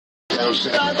This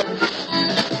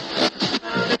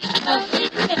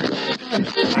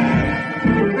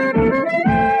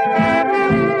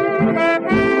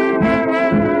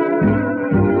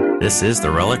is the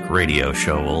Relic Radio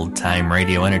Show, old-time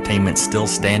radio entertainment still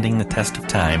standing the test of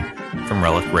time, from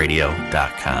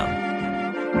relicradio.com.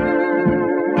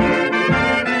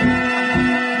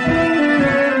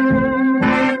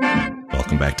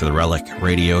 Welcome back to the Relic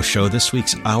Radio Show. This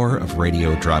week's hour of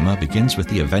radio drama begins with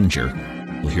The Avenger.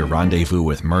 We'll hear Rendezvous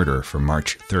with Murder from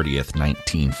March 30th,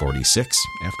 1946.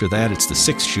 After that, it's The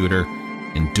Six Shooter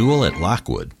and Duel at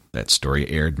Lockwood. That story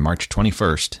aired March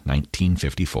 21st,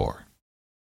 1954.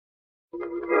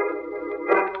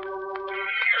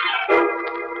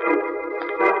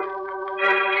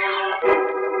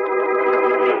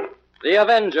 The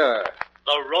Avenger.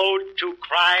 The road to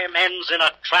crime ends in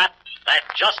a trap that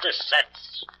justice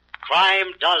sets.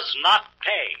 Crime does not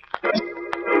pay.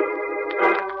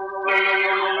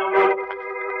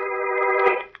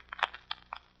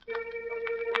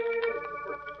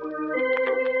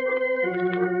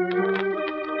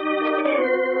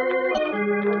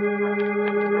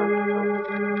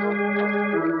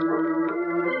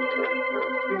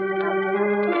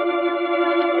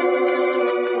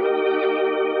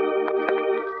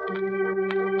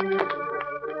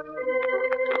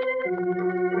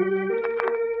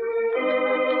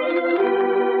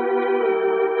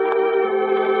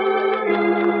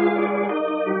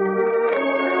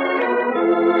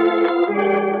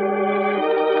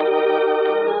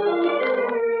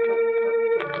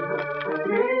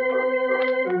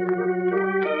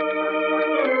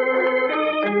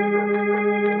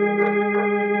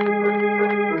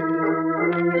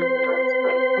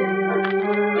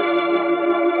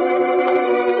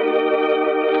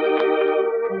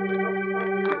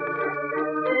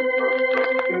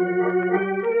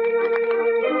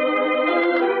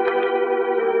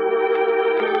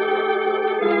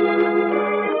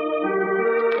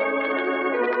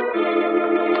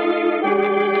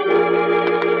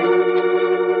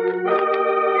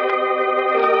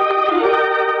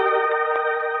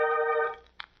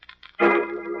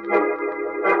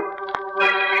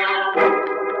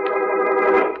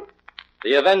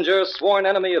 The Avenger, sworn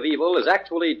enemy of evil, is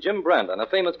actually Jim Brandon, a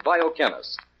famous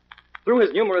biochemist. Through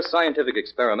his numerous scientific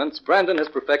experiments, Brandon has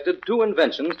perfected two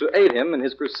inventions to aid him in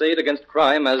his crusade against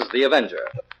crime as the Avenger.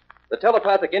 The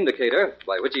telepathic indicator,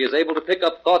 by which he is able to pick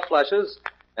up thought flashes,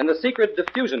 and the secret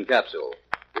diffusion capsule,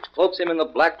 which cloaks him in the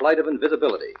black light of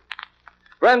invisibility.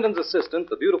 Brandon's assistant,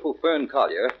 the beautiful Fern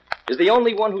Collier, is the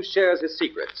only one who shares his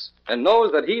secrets, and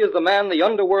knows that he is the man the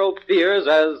underworld fears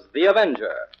as the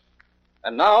Avenger.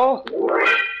 And now,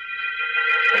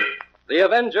 The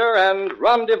Avenger and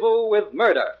Rendezvous with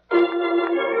Murder.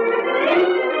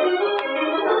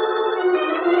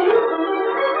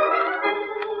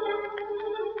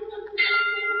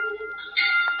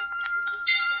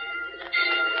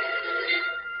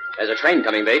 There's a train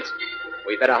coming, Bates.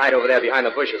 We'd better hide over there behind the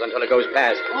bushes until it goes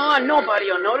past. Oh, nobody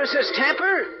will notice us,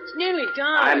 Tapper. It's nearly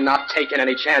done. I'm not taking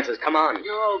any chances. Come on.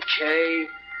 Okay.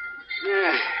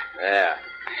 Yeah. There.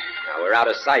 Now, we're out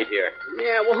of sight here.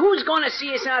 Yeah, well, who's going to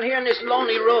see us out here on this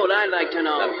lonely road, I'd like to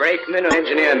know. A brakeman or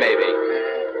engineer, maybe.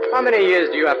 How many years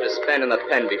do you have to spend in the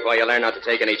pen before you learn not to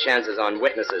take any chances on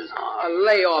witnesses? Oh,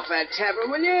 lay off that, Tapper,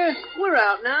 will you? We're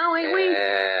out now, ain't we?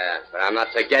 Yeah, but I'm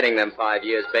not forgetting them 5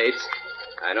 years, Bates.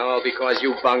 I know because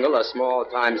you bungled a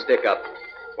small-time stick-up.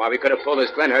 Why, we could have pulled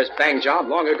this Glenhurst bang job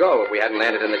long ago if we hadn't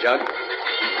landed in the jug. Now,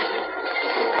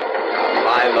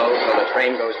 fly low so the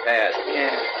train goes past.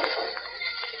 Yeah.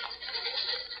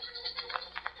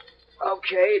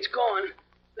 Okay, it's going.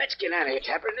 Let's get out of here,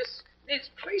 Tapper. This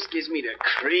place gives me the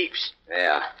creeps.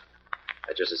 Yeah.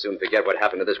 I'd just as soon forget what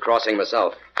happened to this crossing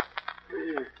myself.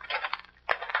 Yeah.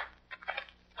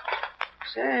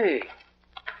 Say,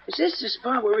 is this the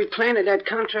spot where we planted that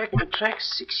contract on the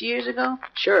tracks 6 years ago?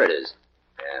 Sure it is.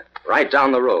 Yeah, right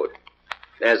down the road.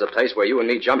 There's a place where you and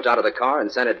me jumped out of the car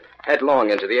and sent it headlong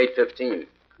into the 815.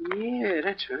 Yeah,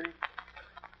 that's right.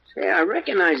 Say, I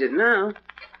recognize it now.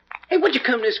 Hey, what'd you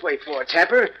come this way for,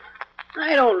 Tapper?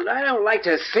 I don't like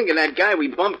to think of that guy we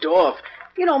bumped off.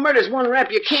 You know, murder's one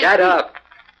rap you can't... Shut up.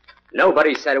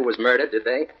 Nobody said it was murder, did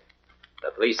they?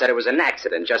 The police said it was an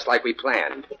accident, just like we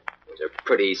planned. It was a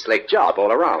pretty slick job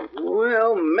all around.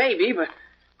 Well, maybe, but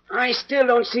I still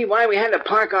don't see why we had to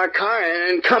park our car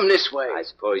and come this way. I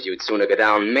suppose you'd sooner go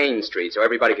down Main Street so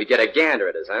everybody could get a gander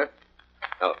at us, huh?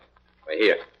 Oh, wait,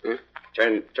 here.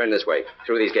 Turn this way,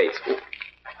 through these gates.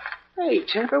 Hey,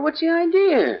 Tapper, what's the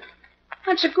idea?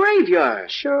 That's a graveyard.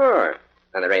 Sure.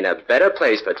 And there ain't a better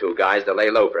place for two guys to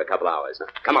lay low for a couple hours.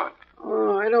 Come on.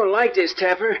 Oh, I don't like this,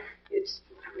 Tapper. It's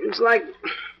like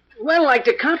Well, like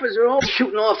the coppers are all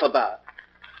shooting off about.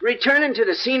 Returning to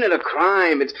the scene of the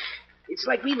crime. It's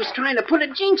like we was trying to put a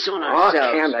jinx on ourselves.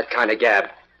 Oh, damn that kind of gab.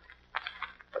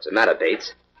 What's the matter,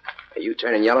 Bates? Are you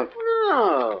turning yellow?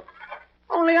 No.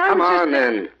 Only I Come was on,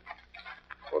 then.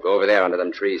 We'll go over there under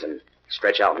them trees and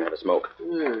stretch out and have a smoke.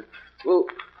 Well,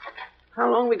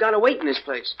 how long we got to wait in this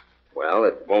place? Well,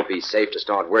 it won't be safe to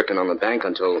start working on the bank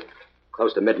until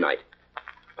close to midnight.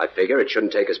 I figure it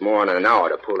shouldn't take us more than an hour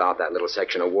to pull out that little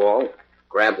section of wall,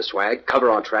 grab the swag, cover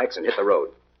our tracks, and hit the road.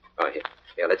 Oh,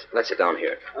 here, let's sit down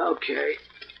here. Okay.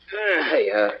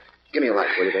 Hey, give me a light,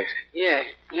 will you, Bates? Yeah.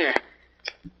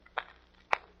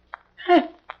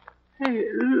 Hey,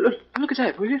 look at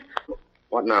that, will you?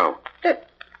 What now? That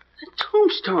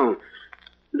tombstone.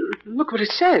 Look what it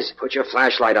says. Put your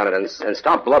flashlight on it and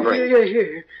stop blubbering.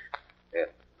 Yeah.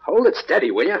 Hold it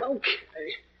steady, will you?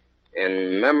 Okay.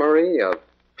 In memory of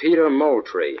Peter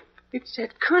Moultrie. It's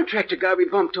that contractor guy we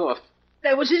bumped off.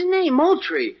 That was his name,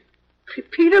 Moultrie.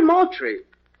 Peter Moultrie.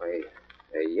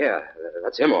 Yeah,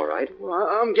 that's him, all right. Well,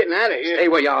 I'm getting out of here. Stay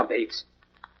where you are, Bates.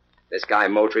 This guy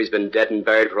Moultrie's been dead and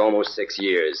buried for almost 6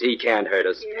 years. He can't hurt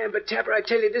us. Yeah, but Tapper, I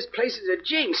tell you, this place is a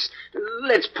jinx.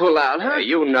 Let's pull out, huh?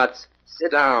 You nuts.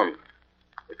 Sit down.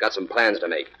 We've got some plans to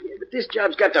make. Yeah, but this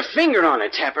job's got the finger on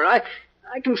it, Tapper. I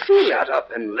can feel it. Shut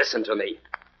up and listen to me.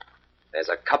 There's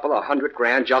a couple of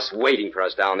 $100,000 just waiting for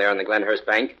us down there in the Glenhurst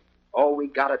Bank. All we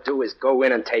gotta do is go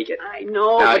in and take it. I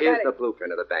know, Now, but here's the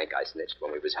blueprint of the bank I snitched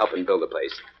when we was helping build the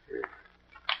place.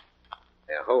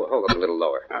 Yeah, hold up a little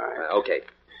lower. All right. Okay.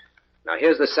 Now,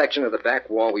 here's the section of the back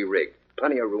wall we rigged.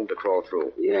 Plenty of room to crawl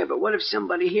through. Yeah, but what if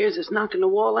somebody hears us knocking the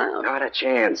wall out? Not a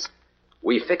chance.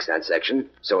 We fixed that section,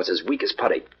 so it's as weak as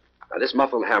putty. Now, this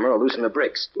muffled hammer will loosen the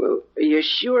bricks. Well, are you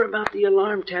sure about the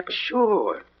alarm, Tapper?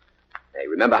 Sure. Hey,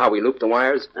 remember how we looped the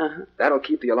wires? Uh-huh. That'll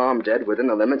keep the alarm dead within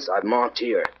the limits I've marked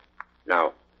here.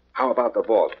 Now, how about the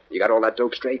vault? You got all that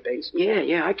dope straight, Bates?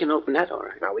 Yeah, I can open that all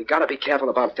right. Now, we gotta be careful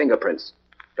about fingerprints.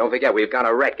 Don't forget, we've got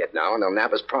to wreck it now, and they'll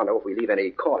nab us pronto if we leave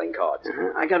any calling cards.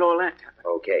 Uh-huh. I got all that, Tapper.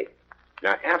 Okay.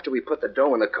 Now, after we put the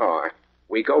dough in the car,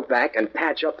 we go back and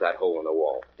patch up that hole in the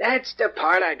wall. That's the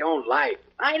part I don't like.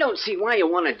 I don't see why you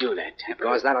want to do that, Tapper.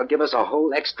 Because that'll give us a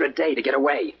whole extra day to get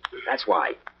away. That's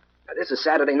why. Now, this is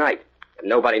Saturday night. If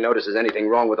nobody notices anything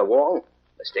wrong with the wall,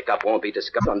 the stick-up won't be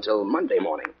discovered until Monday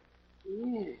morning.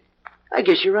 Yeah. I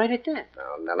guess you're right at that.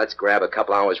 Now, let's grab a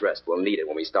couple hours rest. We'll need it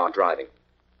when we start driving.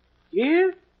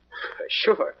 Yeah?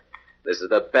 Sure. This is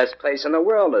the best place in the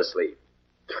world to sleep.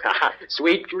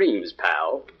 Sweet dreams,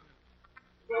 pal.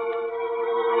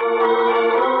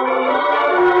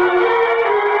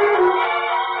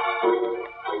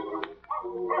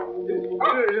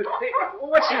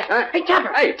 What's that? Huh? Hey,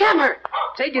 Tapper! Hey. Tapper!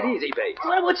 Take it easy, Bates.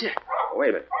 What's it? Oh, wait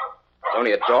a minute. It's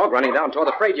only a dog running down toward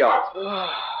the freight yard.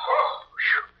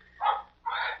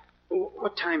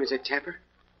 What time is it, Tapper?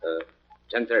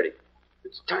 10:30.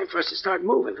 It's time for us to start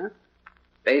moving, huh?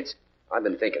 Bates, I've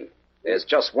been thinking. There's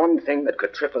just one thing that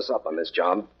could trip us up on this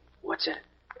job. What's that?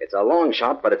 It's a long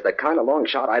shot, but it's the kind of long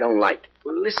shot I don't like.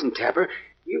 Well, listen, Tapper.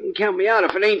 You can count me out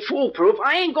if it ain't foolproof.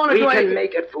 I ain't going to do We anything. can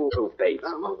make it foolproof, Bates.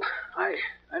 Well, I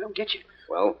don't get you.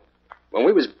 Well, when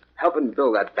we was helping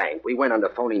build that bank, we went under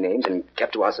phony names and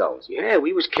kept to ourselves. Yeah,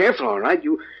 we was careful, all right.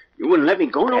 You wouldn't let me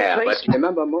go no Yeah, place. but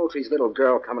remember Moultrie's little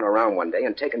girl coming around one day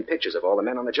and taking pictures of all the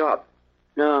men on the job?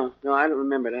 No, I don't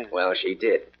remember that. Well, she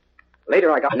did.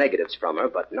 Later, I got negatives from her,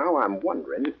 but now I'm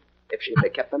wondering if she'd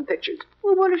have kept them pictures.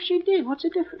 Well, what if she did? What's the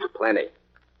difference? Plenty.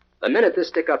 The minute this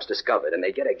stick-up's discovered and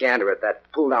they get a gander at that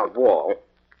pulled-out wall,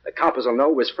 the coppers will know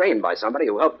it was framed by somebody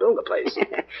who helped build the place.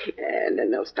 And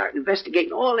then they'll start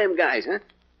investigating all them guys, huh?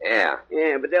 Yeah.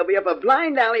 Yeah, but they'll be up a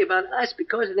blind alley about us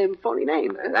because of them phony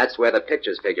names. Huh? That's where the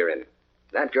pictures figure in.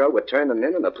 That girl would turn them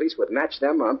in, and the police would match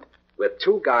them up with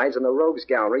two guys in the rogues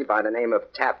gallery by the name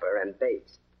of Tapper and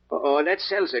Bates. Oh, that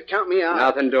settles it. Count me out.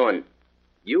 Nothing doing.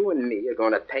 You and me are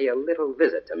going to pay a little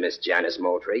visit to Miss Janice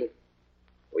Moultrie.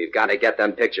 We've got to get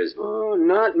them pictures. Oh,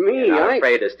 not me. You're not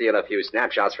afraid to steal a few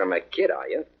snapshots from a kid, are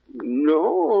you?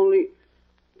 No, only...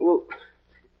 Well,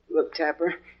 look,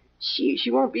 Tapper, she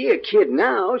won't be a kid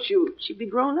now. She'll be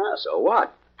grown up. So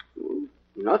what?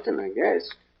 Nothing, I guess.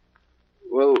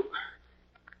 Well,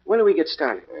 when do we get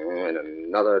started? In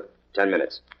another 10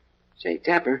 minutes. Say,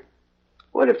 Tapper,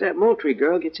 what if that Moultrie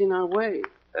girl gets in our way?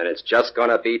 Then it's just going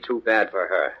to be too bad for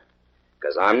her.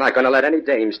 Because I'm not going to let any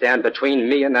dame stand between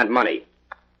me and that money.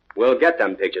 We'll get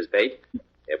them pictures, Bate.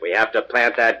 If we have to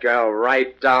plant that girl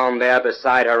right down there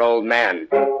beside her old man.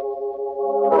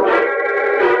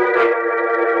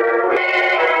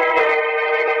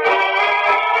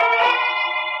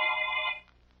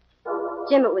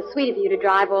 Jim, it was sweet of you to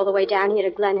drive all the way down here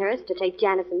to Glenhurst to take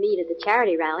Janice and me to the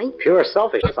charity rally. Pure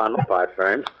selfishness on my part,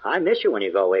 Fern. I miss you when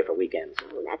you go away for weekends.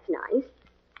 Oh, that's nice.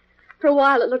 For a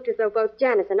while, it looked as though both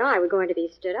Janice and I were going to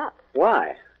be stood up.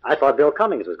 Why? I thought Bill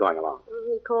Cummings was going along.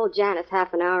 He called Janice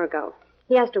half an hour ago.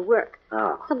 He has to work.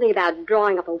 Oh. Something about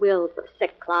drawing up a will for a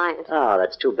sick client. Oh,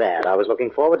 that's too bad. I was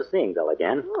looking forward to seeing Bill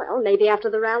again. Well, maybe after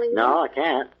the rally. No, I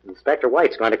can't. Inspector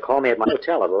White's going to call me at my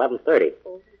hotel at 11:30.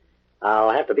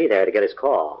 I'll have to be there to get his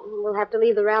call. We'll have to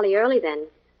leave the rally early then.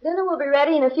 Dinner will be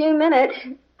ready in a few minutes.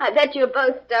 I bet you're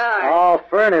both starved. Oh,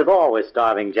 Fern is always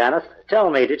starving, Janice. Tell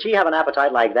me, did she have an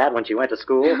appetite like that when she went to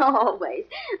school? Always.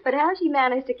 But how she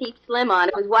managed to keep slim on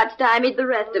it was what stymied the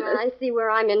rest of us. I see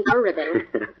where I'm in for ribbon.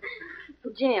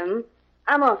 Jim,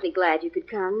 I'm awfully glad you could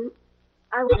come.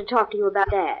 I want to talk to you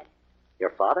about Dad.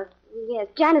 Your father? Yes,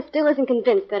 Janice still isn't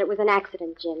convinced that it was an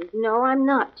accident, Jim. No, I'm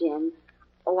not, Jim.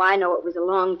 Oh, I know it was a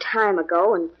long time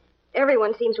ago, and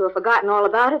everyone seems to have forgotten all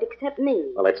about it except me.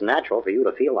 Well, it's natural for you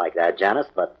to feel like that, Janice,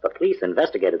 but the police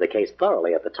investigated the case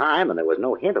thoroughly at the time, and there was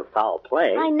no hint of foul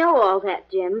play. I know all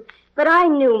that, Jim, but I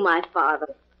knew my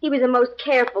father. He was a most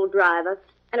careful driver,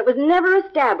 and it was never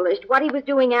established what he was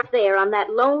doing out there on that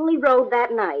lonely road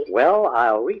that night. Well,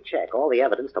 I'll recheck all the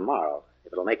evidence tomorrow,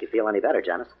 if it'll make you feel any better,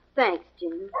 Janice. Thanks,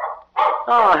 Jim.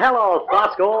 Oh, hello,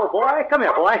 Bosco, old boy. Come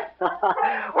here, boy.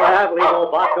 Well, I believe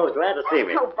old Bosco's glad to see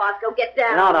me. Oh, Bosco, get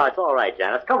down. No, it's all right,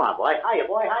 Janice. Come on, boy. Hiya,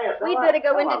 boy. Hiya, fella. We'd better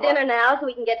go Come into on, dinner boy. now so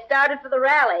we can get started for the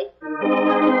rally.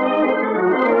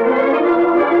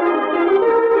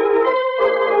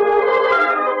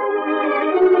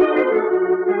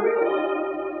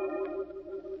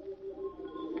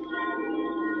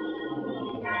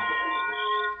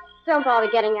 Don't bother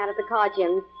getting out of the car,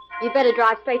 Jim. You'd better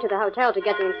drive straight to the hotel to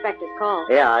get the inspector's call.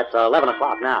 Yeah, it's 11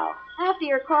 o'clock now. After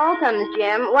your call comes,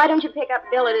 Jim, why don't you pick up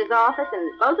Bill at his office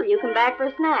and both of you come back for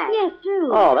a snack? Yes,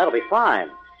 do. Oh, that'll be fine.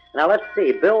 Now, let's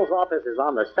see. Bill's office is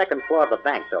on the second floor of the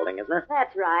bank building, isn't it?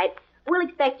 That's right. We'll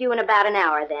expect you in about an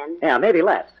hour then. Yeah, maybe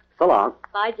less. So long.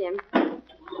 Bye, Jim. I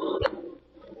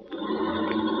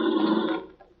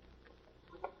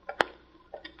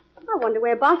wonder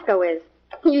where Bosco is.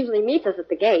 He usually meets us at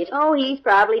the gate. Oh, he's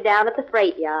probably down at the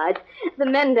freight yard. The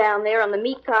men down there on the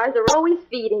meat cars are always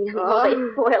feeding him. Oh, they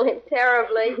spoil him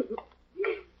terribly.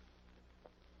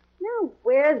 Now,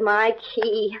 where's my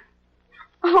key?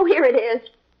 Oh, here it is.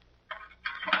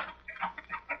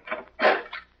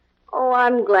 Oh,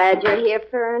 I'm glad you're here,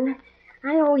 Fern.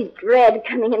 I always dread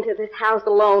coming into this house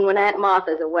alone when Aunt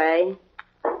Martha's away.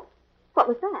 What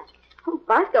was that? Oh,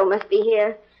 Bosco must be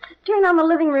here. Turn on the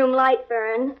living room light,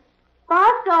 Fern.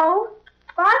 Bosco!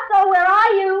 Bosco, where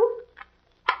are you?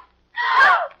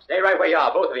 Stay right where you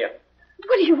are, both of you.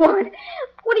 What do you want?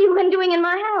 What have you been doing in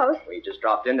my house? We just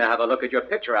dropped in to have a look at your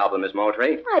picture album, Miss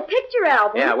Moultrie. My picture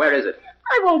album? Yeah, where is it?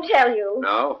 I won't tell you.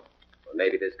 No? Well,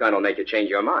 maybe this gun will make you change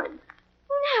your mind.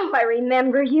 Now I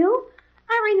remember you.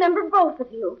 I remember both of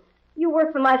you. You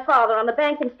worked for my father on the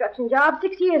bank construction job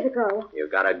 6 years ago. You've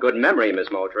got a good memory,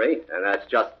 Miss Moultrie, and that's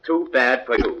just too bad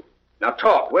for you. Now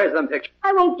talk. Where's them pictures?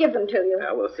 I won't give them to you.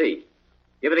 Well, we'll see.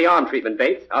 Give her the arm treatment,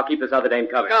 Bates. I'll keep this other dame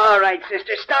covered. All right,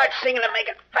 sister. Start singing and make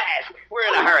it fast. We're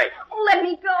in a hurry. Oh, let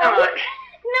me go. All right.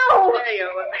 No. There you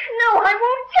are. No, I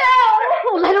won't tell.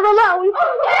 Oh, let her alone.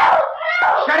 Oh, no.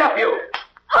 Shut up, you!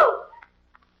 Oh.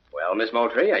 Well, Miss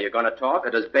Moultrie, are you going to talk, or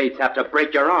does Bates have to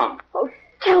break your arm? Oh,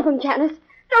 tell them, Janice.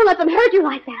 Don't let them hurt you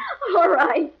like that. All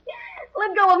right.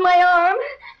 Let go of my arm.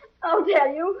 I'll tell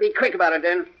you. Be quick about it,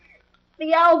 then.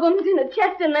 The album's in a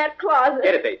chest in that closet.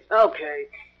 Get it, Bates. Okay.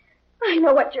 I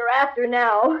know what you're after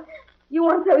now. You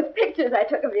want those pictures I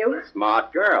took of you.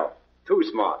 Smart girl. Too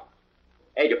smart.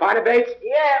 Hey, did you find it, Bates?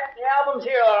 Yeah, the album's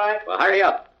here, all right. Well, hurry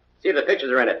up. See if the pictures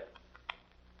are in it.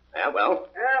 Yeah, well,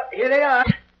 Here they are.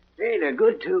 Hey, they're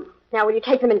good, too. Now, will you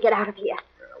take them and get out of here?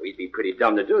 we'd be pretty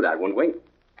dumb to do that, wouldn't we?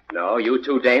 No, you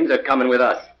two dames are coming with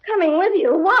us. Coming with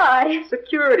you? Why?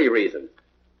 Security reasons.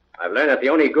 I've learned that the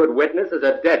only good witness is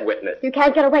a dead witness. You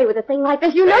can't get away with a thing like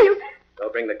this. You know you... Go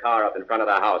bring the car up in front of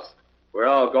the house. We're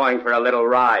all going for a little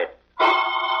ride.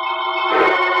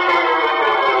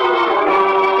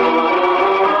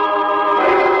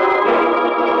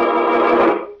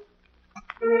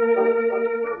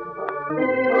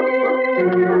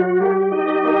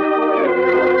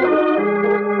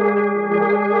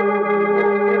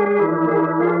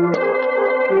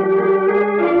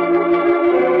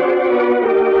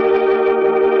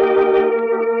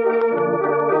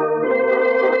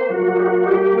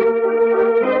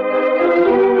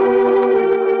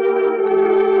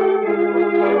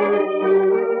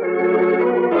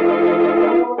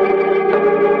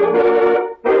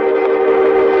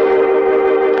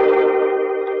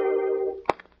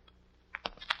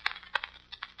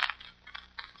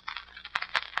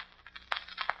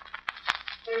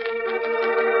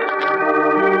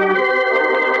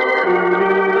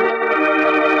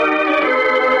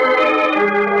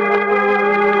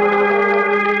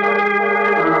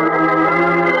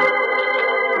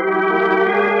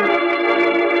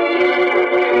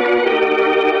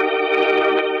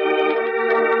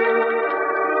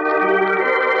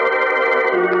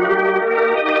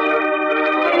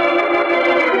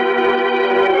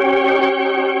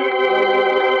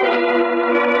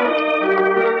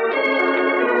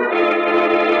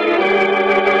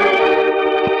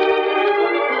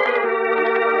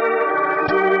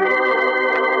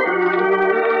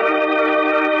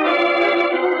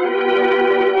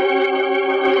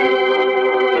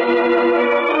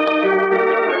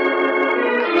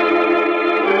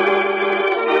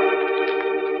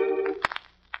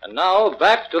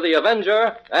 back to the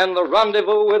Avenger and the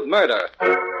Rendezvous with Murder.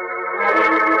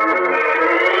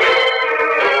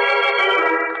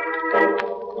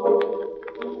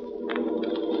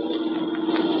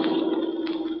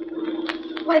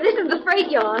 Why, this is the freight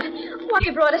yard. Why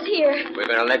you brought us here? We're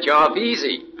going to let you off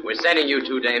easy. We're sending you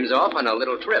 2 dames off on a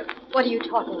little trip. What are you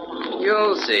talking about?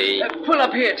 You'll see. Pull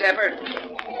up here, Tapper.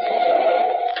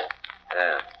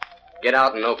 Get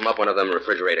out and open up one of them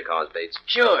refrigerator cars, Bates.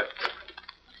 Sure.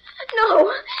 No,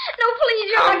 please,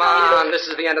 you're Come not going on, this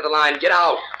is the end of the line. Get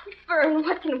out. to... Fern,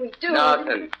 what can we do?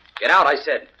 Nothing. Get out, I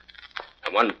said.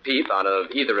 And 1 peep out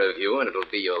of either of you, and it'll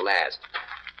be your last.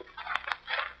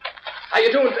 How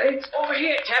you doing, Bates? Over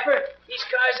here, Tapper. These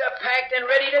cars are packed and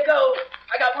ready to go.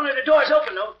 I got one of the doors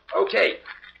open, though. Okay.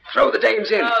 Throw the dames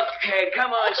in. Okay,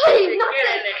 come on, Please, Susie. not Get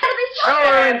this. in there. That'll be Throw fun.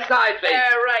 her inside, Bates.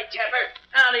 Yeah, right, Tapper.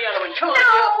 Now the other one. Come on, No.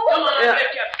 Bill. Come on, Yeah.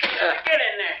 lift you up. Get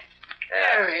in there.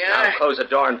 There we Now are. close the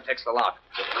door and fix the lock.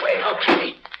 Quick.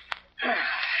 Okay.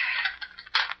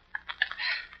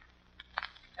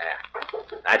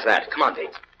 That's that. Come on,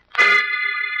 Bates.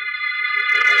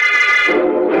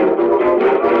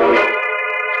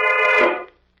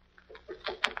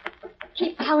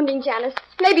 Keep pounding, Janice.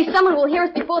 Maybe someone will hear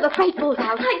us before the freight pulls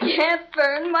out. I can't,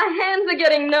 Fern. My hands are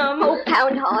getting numb. Oh,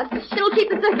 pound hard. It'll keep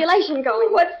the circulation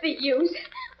going. What's the use?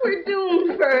 We're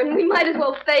doomed, Fern. We might as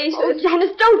well face it. Oh,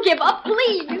 Janice, don't give up,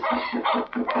 please.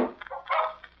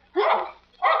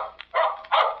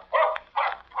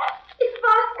 It's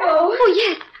Bosco. Oh,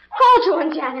 yes. Call to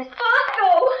him, Janice.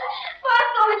 Bosco!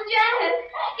 Bosco, it's Janice.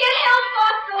 Get help,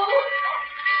 Bosco.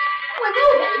 We're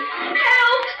moving.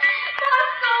 Help!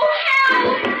 Bosco, help!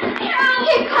 Help!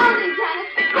 Keep pounding,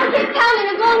 Janice. We'll keep pounding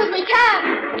as long as we can.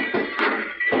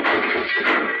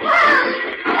 Help!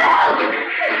 Help!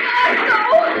 Bosco!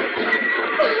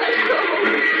 Bosco!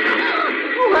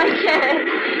 Oh, I can't.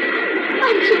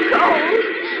 I'm too cold.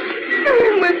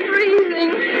 We're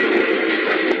freezing.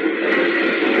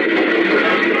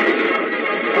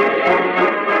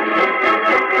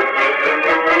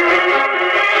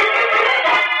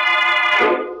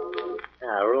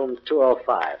 Room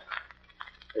 205.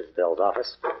 This is Bill's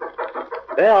office.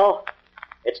 Bill!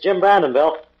 It's Jim Brandon,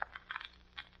 Bill.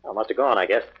 Oh, must have gone, I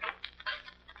guess.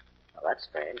 Well, that's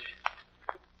strange.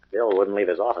 Bill wouldn't leave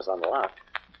his office unlocked.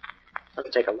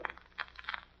 Let's take a look.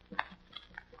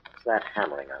 What's that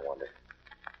hammering, I wonder?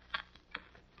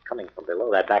 Coming from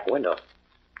below that back window.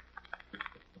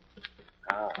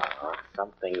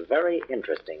 Something very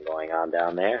interesting going on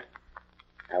down there.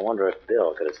 I wonder if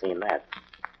Bill could have seen that.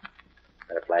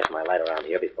 Better flash my light around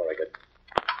here before I could...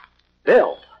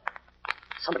 Bill!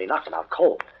 Somebody knocked him out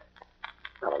cold.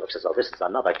 Now it looks as though this is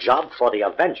another job for the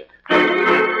Avenger.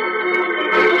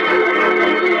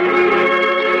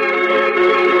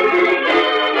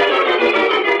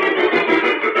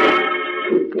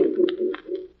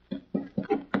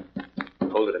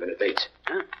 Hold it a minute, Bates.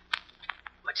 Huh?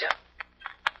 What's up?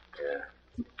 Yeah.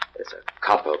 There's a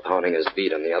copper pounding his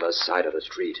beat on the other side of the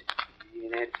street.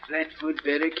 That Flatfoot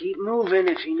better keep moving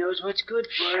if he knows what's good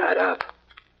for him. Shut up.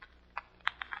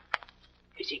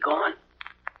 Is he gone?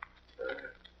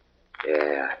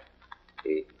 Yeah.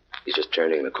 He's just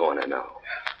turning the corner now.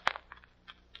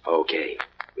 Okay.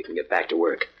 We can get back to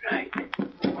work. Right.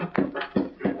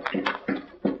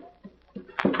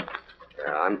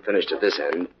 I'm finished at this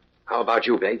end. How about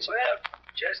you, Bates? Well,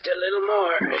 just a little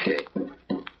more. Okay.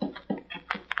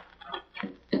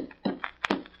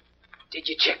 Did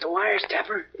you check the wires,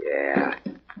 Tapper? Yeah.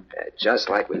 Just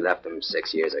like we left them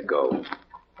 6 years ago.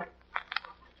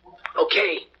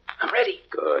 Okay, I'm ready.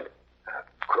 Good.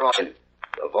 Crawl in.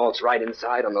 The vault's right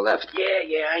inside on the left.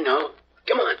 Yeah, I know.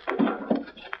 Come on.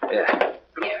 Yeah.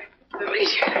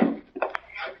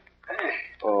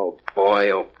 Oh,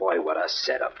 boy, what a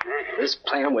setup. This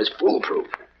plan was foolproof.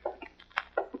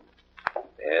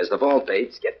 There's the vault,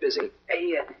 Bates. Get busy.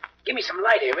 Hey, give me some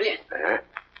light here, will you? Uh-huh.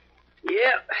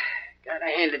 Yep. Gotta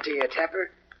hand it to you, Tapper.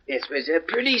 This was a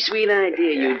pretty sweet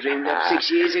idea you dreamed up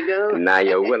 6 years ago. Now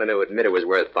you're willing to admit it was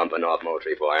worth bumping off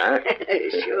Moultrie for, huh?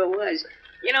 Sure was.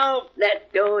 You know,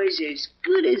 that door is as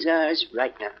good as ours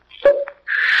right now.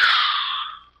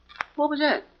 What was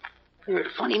that? I heard a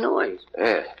funny noise.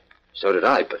 Yeah, so did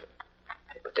I, but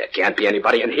there can't be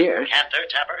anybody in here. Can't there,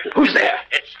 Tapper? Who's there?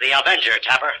 It's the Avenger,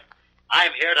 Tapper.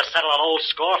 I'm here to settle an old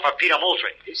score for Peter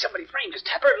Moultrie. Somebody framed us,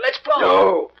 Tapper. Let's blow.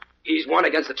 No, he's one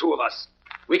against the 2 of us.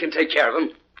 We can take care of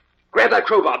him. Grab that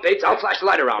crowbar, Bates. I'll flash the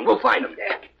light around. We'll find him.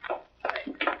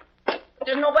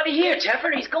 There's nobody here,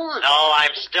 Tapper. He's gone. No,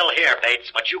 I'm still here,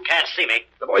 Bates, but you can't see me.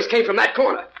 The voice came from that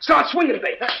corner. Start swinging,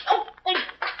 Bates. Oh,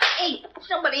 hey,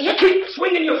 somebody hit me. Keep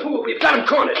swinging, you fool. We've got him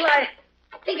cornered. Well, I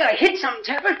think I hit something,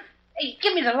 Tapper. Hey,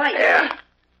 give me the light. Yeah.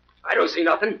 I don't see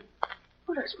nothing.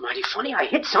 Well, that's mighty funny. I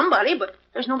hit somebody, but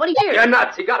there's nobody here. You're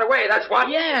nuts. He got away, that's what.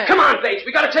 Yeah. Come on, Bates.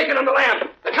 We gotta take it on the lam.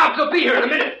 The cops will be here in a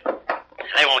minute.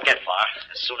 They won't get far.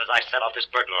 As soon as I set off this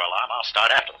burglar alarm, I'll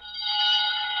start after them.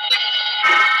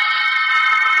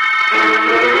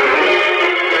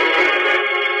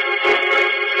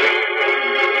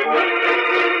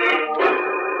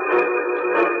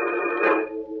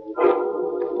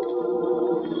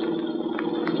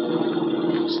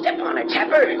 Step on it,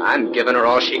 Tapper. I'm giving her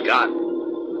all she got.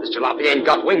 This jalopy ain't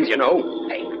got wings, you know.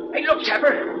 Hey, look,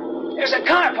 Tapper. There's a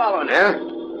car following us. Yeah?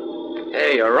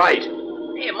 Hey, you're right.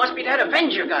 Hey, it must be that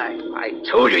Avenger guy. I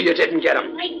told you didn't get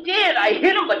him. I did. I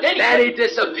hit him, but then he... Then he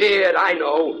disappeared, I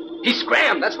know. He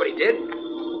scrammed, that's what he did.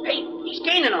 Hey, he's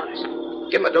gaining on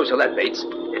us. Give him a dose of lead, Bates.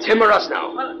 It's him or us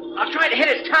now. Well, I'll try to hit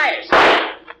his tires.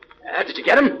 Did you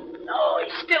get him? No,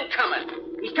 he's still coming.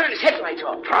 He's turned his headlights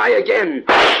off. Try again.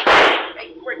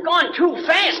 Hey, we're going too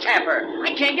fast, Tapper.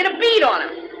 I can't get a beat on him.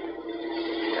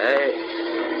 Hey,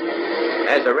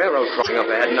 there's the railroad crossing up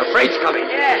ahead, and the freight's coming.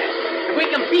 Yeah. If we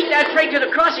can beat that freight to the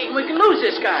crossing, we can lose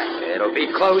this guy. It'll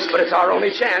be close, but it's our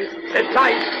only chance. Sit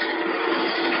tight.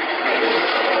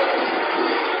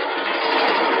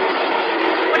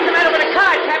 What's the matter with the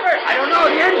car, Tapper? I don't know,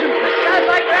 the engine. Sounds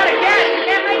like we're out of gas. We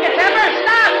can't make it, Tapper.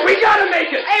 Stop! We gotta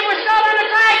make it. Hey, we're still on the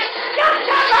brakes. Stop,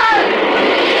 Tapper!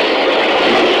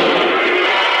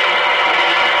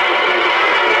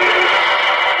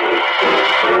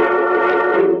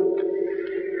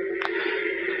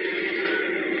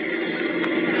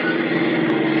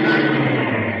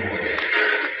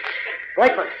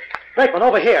 Brakeman,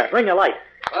 over here. Bring your light.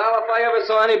 Well, if I ever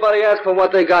saw anybody ask for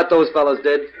what they got, those fellows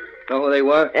did. Know who they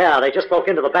were? Yeah, they just broke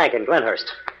into the bank in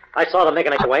Glenhurst. I saw them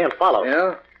making their way and followed.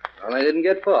 Yeah? Well, they didn't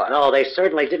get far. No, they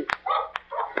certainly didn't.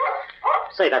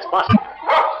 Say, that's Bosco.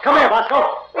 Come here, Bosco.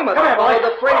 We must Come here, have followed boy.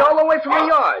 the freight all the way from the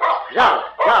yard. Down,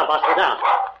 Bosco, down.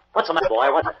 What's the matter,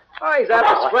 boy? What? Oh, he's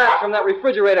after scraps from that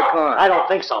refrigerator car. I don't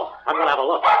think so. I'm going to have a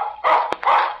look.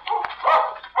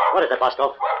 What is it,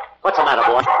 Bosco? What's the matter,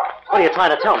 boy? What are you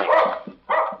trying to tell me?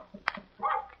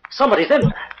 Somebody's in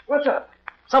there. What's up?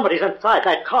 Somebody's inside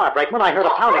that car, Brakeman. I heard a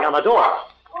pounding on the door.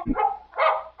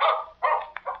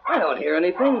 I don't hear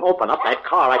anything. Open up that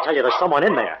car. I tell you, there's someone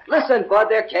in there. Listen, Bud,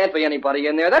 there can't be anybody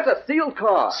in there. That's a sealed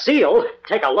car. Sealed?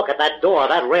 Take a look at that door.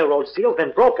 That railroad seal's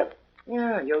been broken.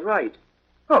 Yeah, you're right.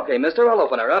 Okay, mister, I'll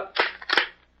open her up.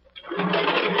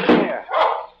 There.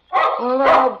 Well,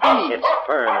 that'll be. It's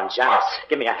Fern and Janice.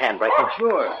 Give me a hand, Brakeman.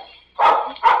 Sure.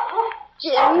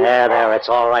 Jim? There, it's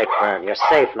all right, Fern. You're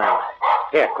safe now.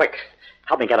 Here, quick.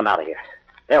 Help me get them out of here.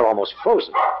 They're almost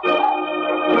frozen.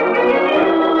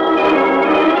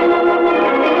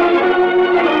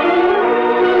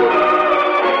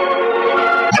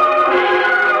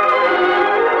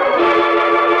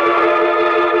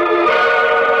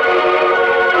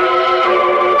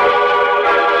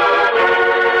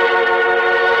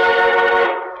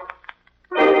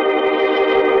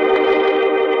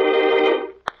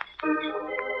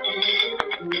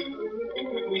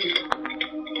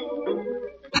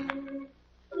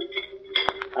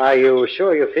 Are you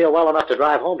sure you feel well enough to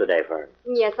drive home today, Fern?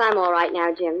 Yes, I'm all right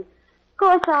now, Jim. Of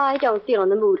course, I don't feel in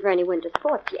the mood for any winter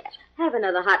sports yet. Have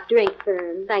another hot drink,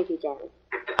 Fern. Thank you, Janice.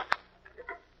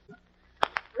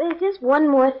 There's just one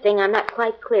more thing I'm not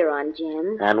quite clear on,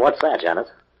 Jim. And what's that, Janice?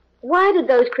 Why did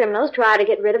those criminals try to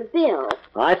get rid of Bill?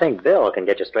 I think Bill can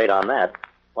get you straight on that.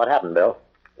 What happened, Bill?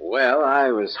 Well,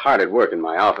 I was hard at work in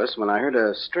my office when I heard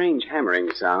a strange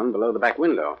hammering sound below the back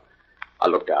window. I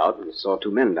looked out and saw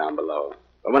two men down below.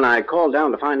 But when I called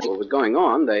down to find out what was going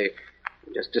on, they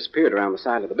just disappeared around the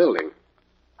side of the building.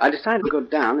 I decided to go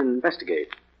down and investigate.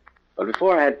 But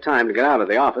before I had time to get out of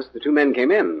the office, the two men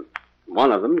came in.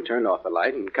 One of them turned off the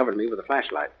light and covered me with a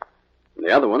flashlight. And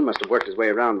the other one must have worked his way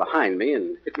around behind me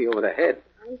and hit me over the head.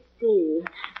 I see.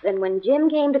 Then when Jim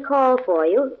came to call for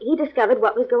you, he discovered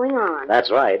what was going on.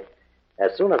 That's right.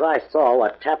 As soon as I saw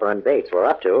what Tapper and Bates were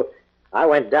up to, I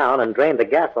went down and drained the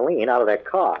gasoline out of their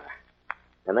car,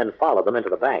 and then followed them into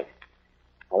the bank.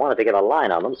 I wanted to get a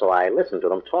line on them, so I listened to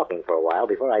them talking for a while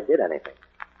before I did anything.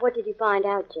 What did you find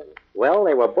out, Jim? Well,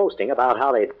 they were boasting about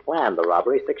how they'd planned the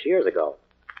robbery 6 years ago.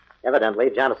 Evidently,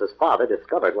 Janice's father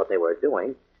discovered what they were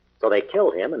doing, so they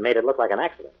killed him and made it look like an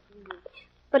accident.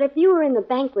 But if you were in the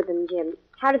bank with them, Jim,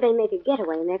 how did they make a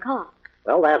getaway in their car?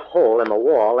 Well, that hole in the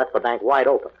wall left the bank wide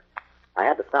open. I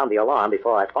had to sound the alarm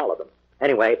before I followed them.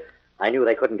 Anyway, I knew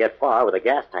they couldn't get far with a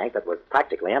gas tank that was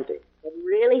practically empty. It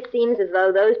really seems as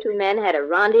though those two men had a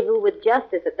rendezvous with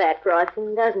justice at that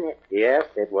crossing, doesn't it? Yes,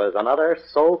 it was another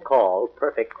so-called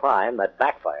perfect crime that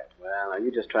backfired. Well, now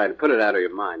you just try to put it out of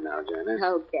your mind now, Janice.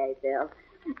 Okay, Bill.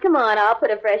 Come on, I'll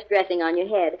put a fresh dressing on your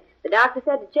head. The doctor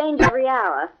said to change every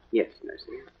hour. Yes,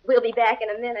 Nursey. We'll be back in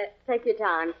a minute. Take your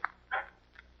time.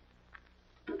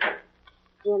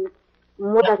 Jim,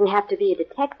 one doesn't have to be a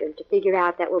detective to figure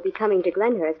out that we'll be coming to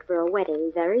Glenhurst for a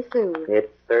wedding very soon.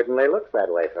 It certainly looks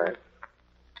that way, Fern.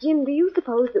 Jim, do you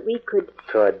suppose that we could...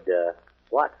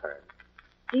 What, Fern?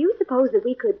 Do you suppose that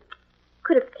we could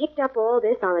have picked up all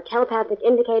this on a telepathic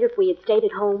indicator if we had stayed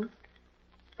at home?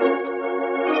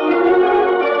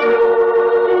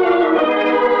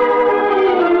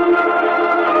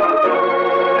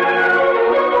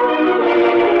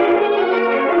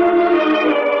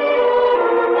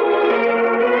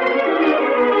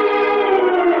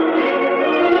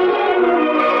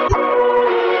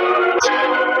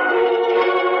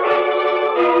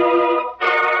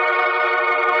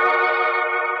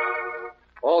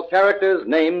 All characters,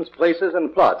 names, places,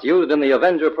 and plots used in the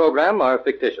Avenger program are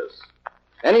fictitious.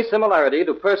 Any similarity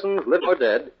to persons living or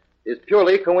dead is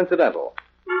purely coincidental.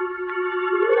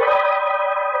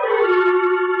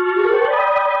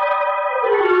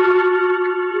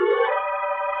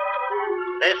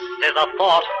 This is a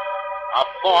thought, a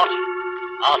thought,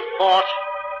 a thought.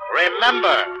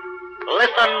 Remember,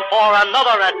 listen for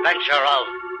another adventure of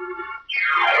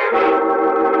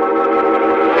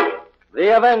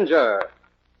The Avenger.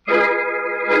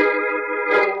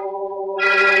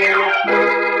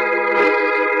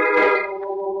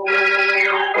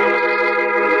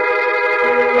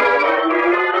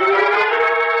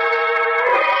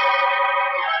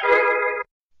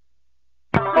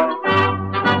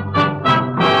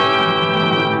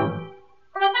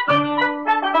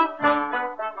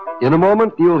 In a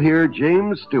moment, you'll hear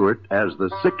James Stewart as the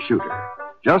Six-Shooter,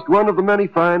 just one of the many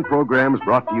fine programs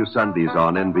brought to you Sundays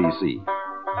on NBC.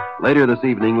 Later this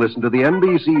evening, listen to the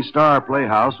NBC Star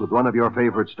Playhouse with one of your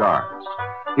favorite stars.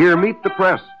 Hear Meet the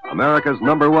Press, America's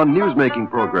 #1 newsmaking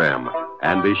program.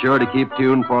 And be sure to keep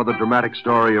tuned for the dramatic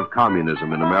story of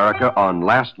communism in America on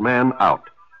Last Man Out.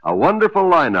 A wonderful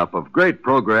lineup of great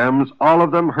programs, all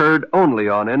of them heard only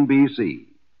on NBC.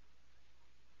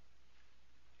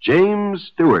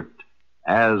 James Stewart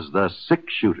as the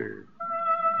Six-Shooter.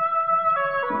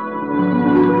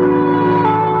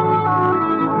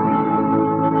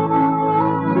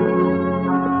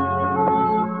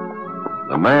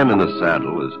 The man in the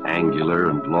saddle is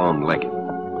angular and long-legged.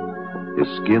 His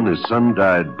skin is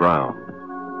sun-dyed brown.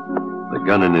 The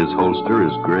gun in his holster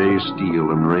is gray steel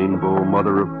and rainbow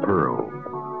mother of pearl,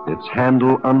 its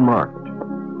handle unmarked.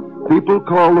 People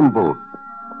call them both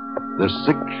the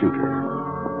Six-Shooter.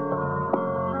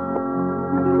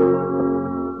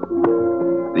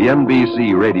 The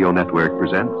NBC Radio Network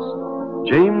presents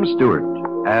James Stewart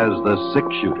as the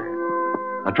Six-Shooter,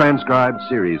 a transcribed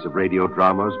series of radio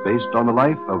dramas based on the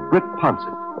life of Britt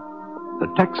Ponset,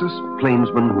 the Texas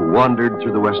plainsman who wandered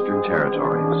through the Western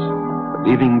Territories,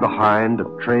 leaving behind a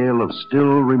trail of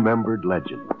still-remembered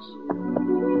legends.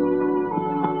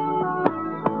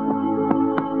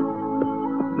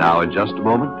 Now, in just a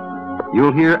moment,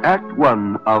 you'll hear Act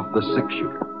 1 of The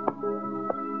Six-Shooter.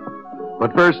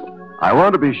 But first, I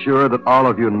want to be sure that all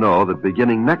of you know that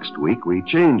beginning next week, we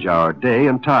change our day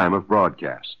and time of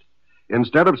broadcast.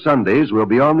 Instead of Sundays, we'll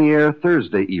be on the air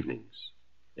Thursday evenings.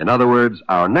 In other words,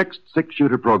 our next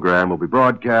Six-Shooter program will be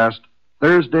broadcast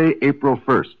Thursday, April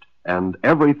 1st, and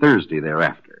every Thursday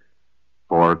thereafter.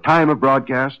 For time of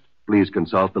broadcast, please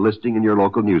consult the listing in your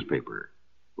local newspaper.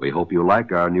 We hope you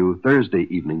like our new Thursday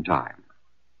evening time.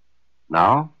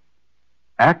 Now,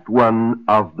 Act 1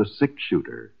 of The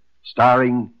Six-Shooter,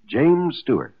 starring James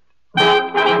Stewart.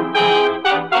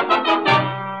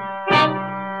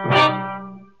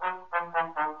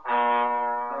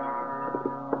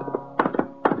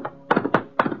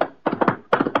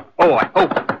 Oh, I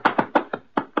hope.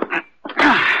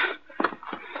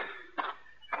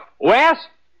 Wes?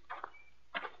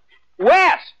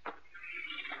 Wes!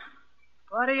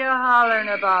 What are you hollering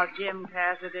about, Jim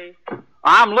Cassidy?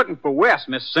 I'm looking for Wes,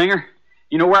 Miss Singer.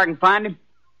 You know where I can find him?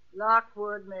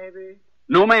 Lockwood, maybe.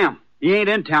 No, ma'am. He ain't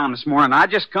in town this morning. I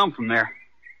just come from there.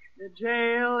 The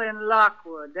jail in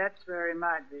Lockwood. That's where he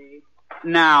might be.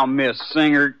 Now, Miss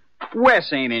Singer,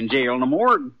 Wes ain't in jail no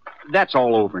more. That's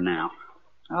all over now.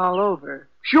 All over?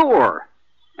 Sure.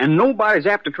 And nobody's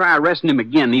apt to try arresting him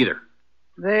again, either.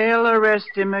 They'll arrest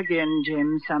him again,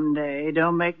 Jim, someday.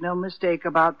 Don't make no mistake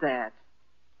about that.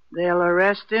 They'll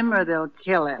arrest him or they'll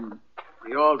kill him.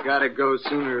 We all gotta go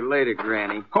sooner or later,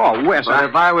 Granny. Oh, Wes, But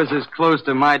if I was as close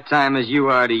to my time as you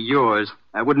are to yours,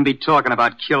 I wouldn't be talking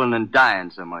about killing and dying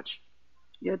so much.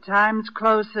 Your time's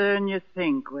closer than you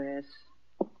think, Wes.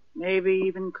 Maybe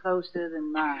even closer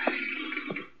than mine.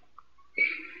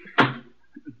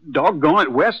 Doggone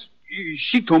it, Wes.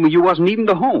 She told me you wasn't even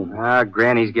to home.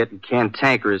 Granny's getting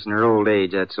cantankerous in her old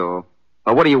age, that's all.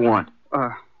 What do you want?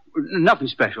 Nothing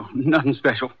special. Nothing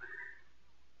special.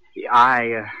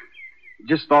 I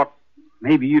just thought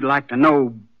maybe you'd like to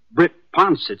know Britt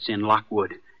Ponsett's in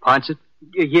Lockwood. Ponsett?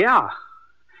 Yeah.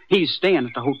 He's staying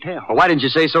at the hotel. Well, why didn't you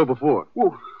say so before?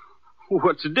 Well,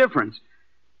 what's the difference?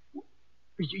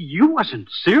 You wasn't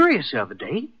serious the other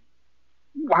day.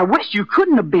 Why, Wes, you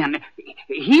couldn't have been.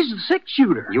 He's the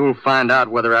six-shooter. You'll find out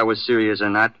whether I was serious or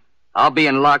not. I'll be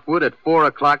in Lockwood at 4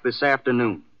 o'clock this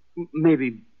afternoon.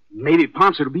 Maybe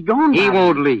Ponsett will be gone. He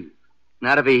won't leave.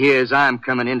 Not if he hears I'm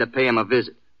coming in to pay him a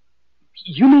visit.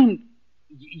 You mean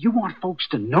you want folks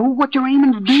to know what you're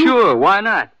aiming to do? Sure, why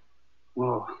not?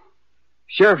 Well,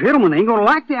 Sheriff Hiddleman ain't gonna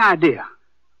like the idea.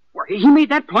 Well, he made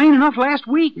that plain enough last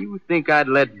week. You think I'd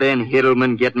let Ben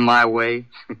Hiddleman get in my way?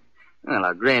 Well,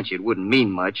 I'll grant you it wouldn't mean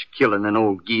much, killing an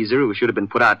old geezer who should have been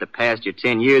put out to pasture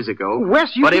 10 years ago.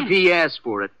 Wes, But if he asks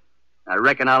for it, I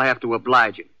reckon I'll have to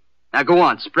oblige him. Now go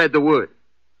on, spread the word.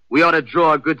 We ought to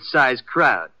draw a good-sized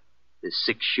crowd. The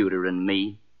six-shooter and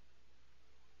me.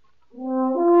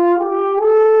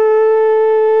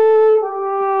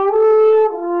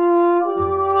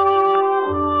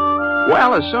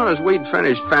 Well, as soon as we'd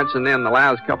finished fencing in the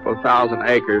last couple of 1,000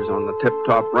 acres on the Tip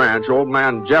Top Ranch, old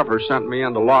man Jeffers sent me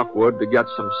into Lockwood to get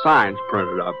some signs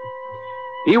printed up.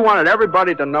 He wanted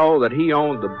everybody to know that he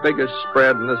owned the biggest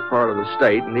spread in this part of the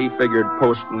state, and he figured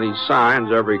posting these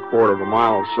signs every quarter of a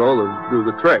mile or so would do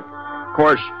the trick. Of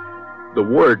course, the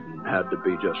wording had to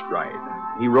be just right.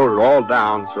 He wrote it all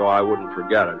down so I wouldn't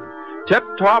forget it. Tip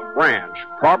Top Ranch,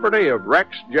 property of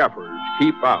Rex Jeffers.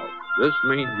 Keep out. This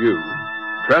means you.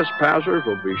 Trespassers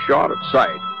will be shot at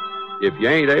sight. If you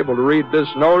ain't able to read this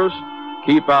notice,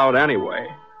 keep out anyway.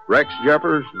 Rex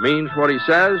Jeffers means what he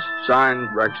says. Signed,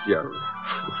 Rex Jeffers.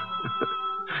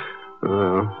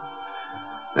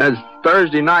 It's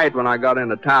Thursday night when I got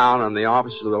into town and the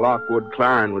office of the Lockwood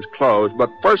Clarion was closed. But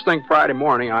first thing Friday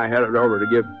morning, I headed over to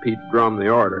give Pete Drum the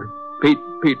order. Pete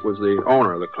was the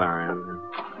owner of the Clarion.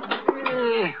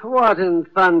 What in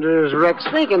thunder is Rex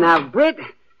thinking of, Britt?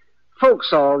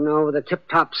 Folks all know where the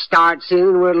tip-top starts in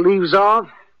and where it leaves off.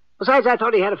 Besides, I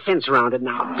thought he had a fence around it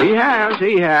now. He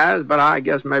has, but I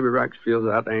guess maybe Rex feels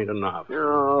that ain't enough.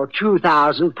 Oh,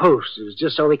 2,000 posters,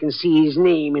 just so we can see his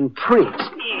name in print.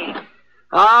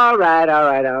 All right,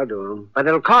 I'll do him. But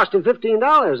it'll cost him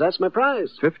 $15, that's my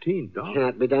price. $15?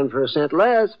 Can't be done for a cent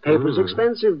less. Paper's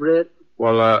expensive, Britt.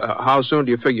 Well, how soon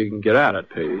do you figure you can get at it,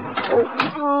 Pete?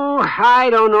 Oh, I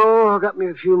don't know. Got me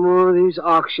a few more of these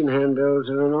auction handbills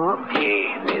and all.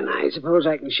 And then I suppose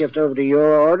I can shift over to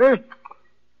your order.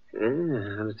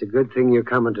 Well, it's a good thing you're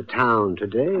coming to town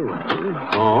today.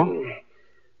 Oh?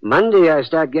 Monday I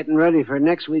start getting ready for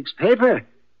next week's paper.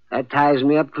 That ties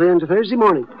me up clear into Thursday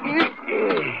morning.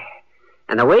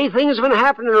 And the way things have been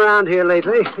happening around here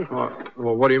lately...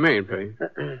 Well, what do you mean, Pete?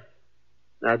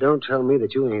 Now, don't tell me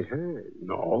that you ain't heard.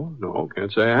 No,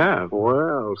 can't say I have.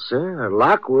 Well, sir,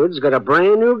 Lockwood's got a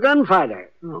brand new gunfighter.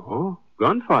 Oh,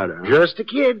 gunfighter? Just a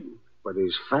kid, but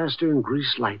he's faster than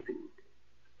greased lightning.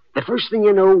 The first thing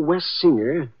you know, Wes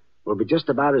Singer will be just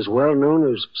about as well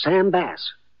known as Sam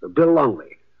Bass or Bill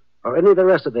Longley or any of the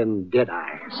rest of them dead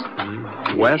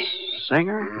eyes. Wes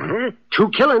Singer? 2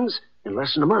 killings in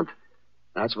less than a month.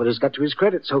 That's what he's got to his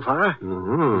credit so far.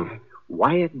 Mm-hmm.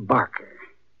 Wyatt Barker.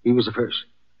 He was the first.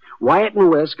 Wyatt and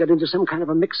Wes got into some kind of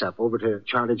a mix-up over to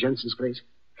Charlie Jensen's place.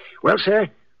 Well, sir,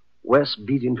 Wes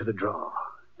beat him to the draw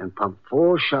and pumped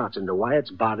 4 shots into Wyatt's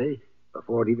body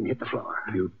before it even hit the floor.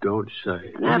 You don't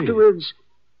say. And afterwards,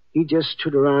 he just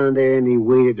stood around there and he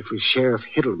waited for Sheriff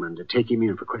Hiddleman to take him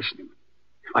in for questioning.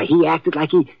 Why, he acted like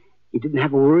he didn't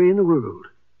have a worry in the world.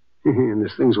 And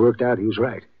as things worked out, he was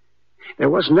right.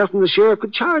 There wasn't nothing the sheriff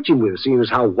could charge him with, seeing as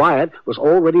how Wyatt was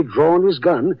already drawing his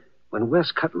gun when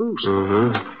Wes cut loose.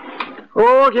 Mm-hmm.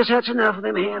 Oh, I guess that's enough of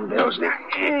them handbills now.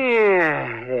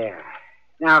 Yeah.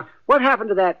 Now, what happened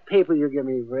to that paper you gave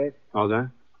me, Brett? Oh,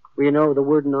 that? Well, you know the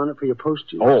wording on it for your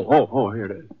postage? Oh, here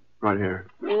it is. Right here.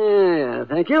 Yeah,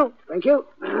 thank you.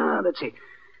 Let's see.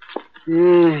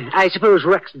 I suppose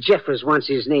Rex Jeffers wants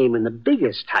his name in the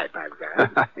biggest type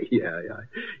I've got.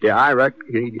 Yeah, I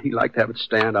reckon he'd like to have it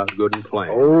stand out good and plain.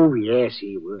 Oh, yes,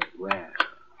 he would.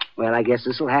 Well, I guess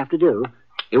this'll have to do.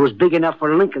 It was big enough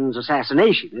for Lincoln's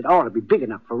assassination. It ought to be big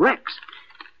enough for Rex.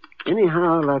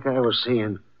 Anyhow, like I was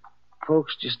saying,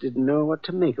 folks just didn't know what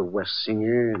to make of Wes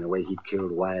Singer and the way he'd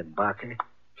killed Wyatt Barker.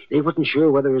 They wasn't sure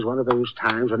whether it was one of those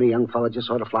times when a young fella just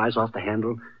sort of flies off the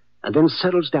handle and then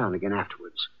settles down again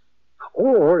afterwards.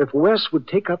 Or if Wes would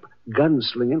take up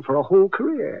gunslinging for a whole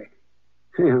career.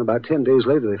 About 10 days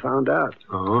later, they found out.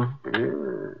 Uh-huh.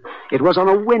 It was on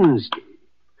a Wednesday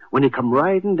when he come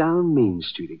riding down Main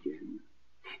Street again.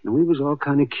 And we was all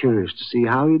kind of curious to see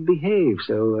how he'd behave,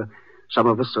 so some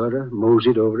of us sort of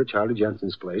moseyed over to Charlie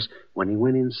Johnson's place when he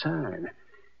went inside.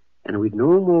 And we'd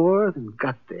no more than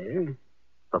got there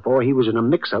before he was in a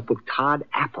mix-up with Todd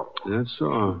Apple. That's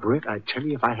so. Britt, I tell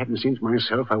you, if I hadn't seen it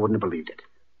myself, I wouldn't have believed it.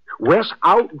 Wes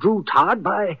outdrew Todd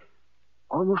by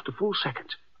almost a full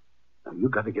second. Now, you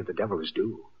got to give the devil his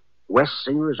due. Wes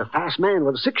Singer is a fast man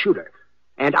with a six-shooter.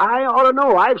 And I ought to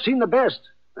know. I've seen the best.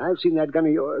 I've seen that gun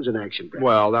of yours in action, Brett.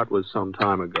 Well, that was some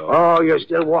time ago. Oh, you're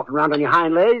still walking around on your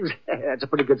hind legs? That's a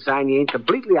pretty good sign you ain't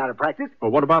completely out of practice.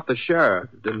 Well, what about the sheriff?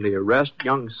 Didn't he arrest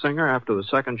young Singer after the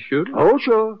second shooting? Oh,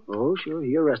 sure. Oh, sure.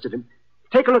 He arrested him.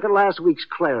 Take a look at last week's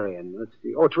Clarion. Let's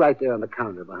see. Oh, it's right there on the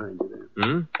counter behind you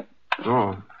there.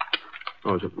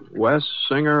 Oh, is it Wes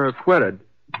Singer acquitted?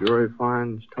 Jury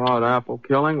finds Todd Apple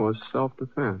killing was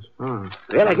self-defense. Huh.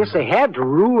 Well, I guess they had to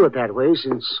rule it that way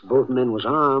since both men was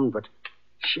armed, but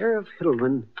Sheriff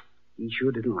Hiddleman, he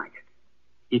sure didn't like it.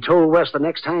 He told Wes the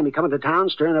next time he come into town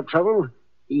stirring up trouble,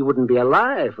 he wouldn't be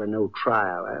alive for no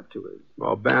trial afterwards.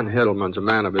 Well, Ben Hiddleman's a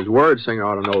man of his word. Singer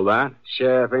ought to know that.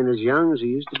 Sheriff ain't as young as he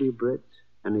used to be, Britt,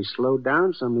 and he slowed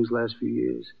down some these last few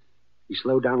years. He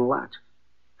slowed down a lot.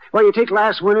 Well, you take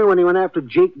last winter when he went after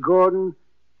Jake Gordon.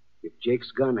 If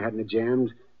Jake's gun hadn't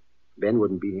jammed, Ben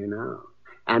wouldn't be here now.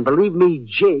 And believe me,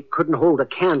 Jake couldn't hold a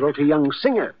candle to young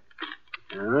Singer.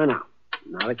 No,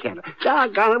 not a candle.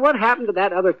 Doggone it, what happened to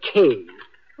that other cave?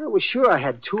 I was sure I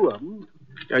had two of them.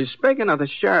 Yeah, speaking of the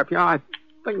sheriff, I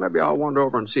think maybe I'll wander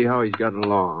over and see how he's getting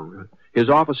along. His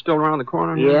office still around the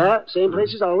corner here? Yeah, same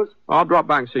place as always. I'll drop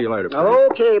back and see you later.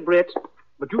 Okay, Britt.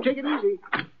 But you take it easy.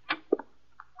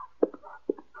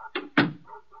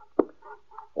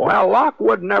 Well,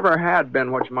 Lockwood never had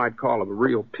been what you might call a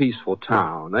real peaceful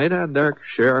town. They'd had their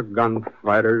share of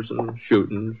gunfighters and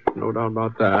shootings, no doubt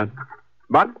about that.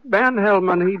 But Ben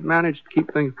Hillman, he'd managed to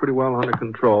keep things pretty well under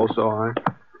control, so I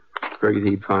figured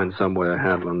he'd find some way of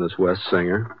handling this Wes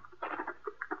Singer.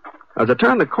 As I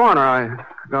turned the corner, I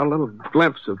got a little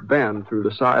glimpse of Ben through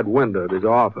the side window of his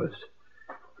office.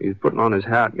 He was putting on his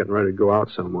hat, getting ready to go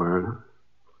out somewhere.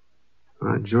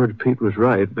 George Pete was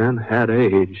right. Ben had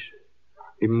aged.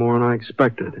 Even more than I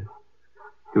expected.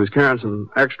 He was carrying some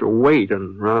extra weight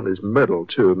around his middle,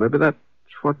 too. Maybe that's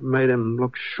what made him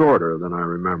look shorter than I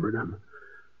remembered him.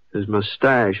 His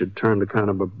mustache had turned to kind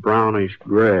of a brownish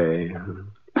gray.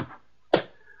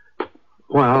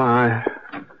 Well, I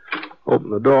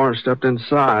opened the door and stepped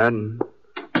inside, and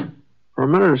for a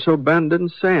minute or so, Ben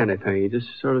didn't say anything. He just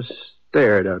sort of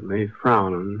stared at me,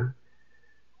 frowning.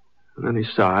 And then he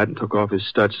sighed and took off his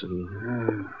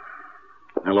Stetson.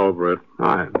 Hello, Britt.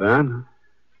 Hi, Ben.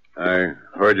 I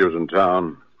heard you was in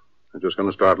town. I'm just going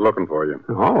to start looking for you.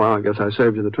 Oh, well, I guess I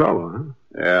saved you the trouble,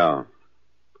 huh? Yeah.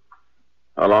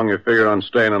 How long you figure on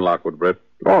staying in Lockwood, Britt?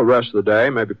 Oh, the rest of the day,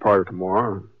 maybe part of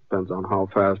tomorrow. Depends on how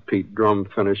fast Pete Drum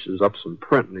finishes up some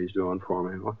printing he's doing for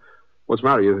me. What's the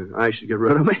matter? You anxious to get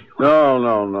rid of me?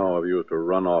 No. If you was to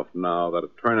run off now, that'd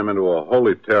turn him into a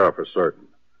holy terror for certain.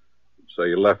 You'd say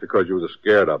you left because you was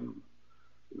scared of him.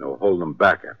 Holding him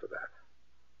back after that.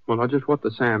 Well, now, just what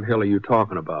the Sam Hill are you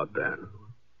talking about, Ben?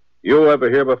 You ever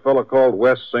hear of a fellow called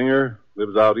Wes Singer?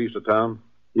 Lives out east of town?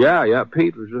 Yeah.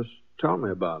 Pete was just telling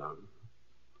me about him.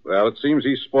 Well, it seems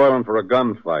he's spoiling for a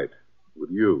gunfight.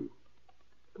 With you.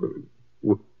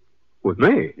 With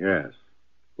me? Yes.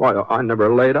 Why, I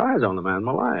never laid eyes on the man in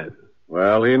my life.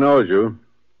 Well, he knows you.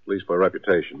 At least by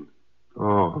reputation.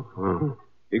 Oh.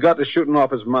 He got to shooting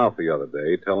off his mouth the other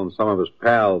day, telling some of his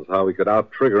pals how he could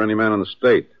out-trigger any man in the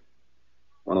state.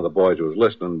 One of the boys who was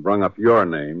listening brung up your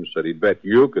name, said he'd bet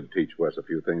you could teach Wes a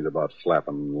few things about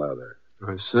slapping leather.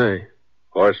 I see. Of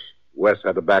course, Wes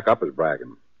had to back up his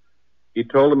bragging. He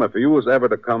told him if you was ever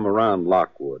to come around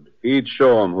Lockwood, he'd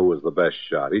show him who was the best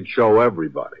shot. He'd show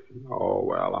everybody. Oh,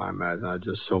 well, I imagine that's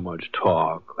just so much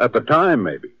talk. At the time,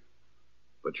 maybe.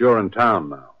 But you're in town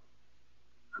now.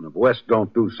 And if Wes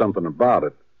don't do something about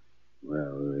it,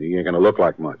 well, he ain't going to look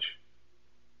like much.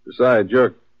 Besides,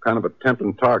 you're kind of a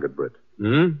tempting target, Britt.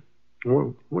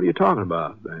 Well, what are you talking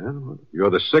about, Ben?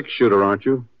 You're the six-shooter, aren't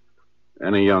you?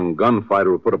 Any young gunfighter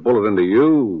who put a bullet into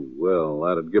you, well,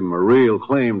 that'd give him a real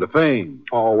claim to fame.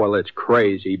 Oh, well, it's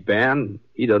crazy, Ben.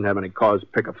 He doesn't have any cause to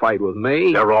pick a fight with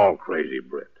me. They're all crazy,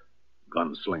 Britt.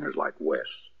 Gunslingers like Wes.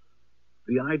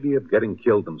 The idea of getting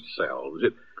killed themselves,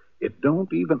 it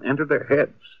don't even enter their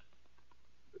heads.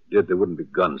 If it did, they wouldn't be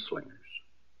gunslingers.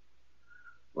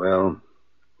 Well,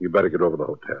 you better get over to the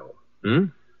hotel.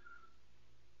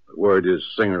 The word is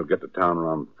Singer will get to town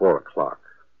around 4 o'clock.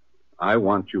 I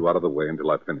want you out of the way until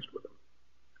I've finished with him.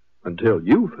 Until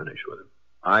you finish with him?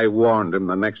 I warned him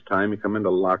the next time he come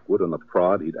into Lockwood on the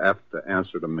prod, he'd have to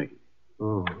answer to me.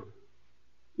 Oh.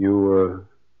 You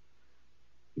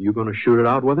going to shoot it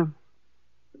out with him?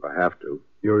 If I have to.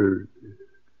 You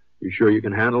sure you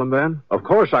can handle him, Ben? Of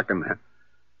course I can.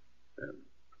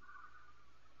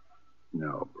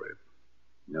 No, Britt.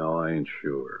 No, I ain't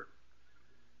sure.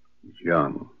 He's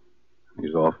young.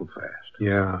 He's awful fast.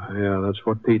 Yeah, that's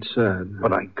what Pete said.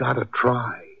 But I gotta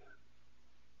try.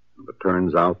 If it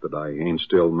turns out that I ain't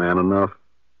still man enough,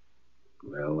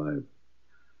 well, I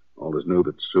always knew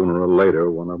that sooner or later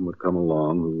one of them would come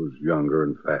along who was younger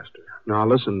and faster. Now,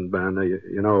 listen, Ben,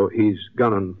 you know, he's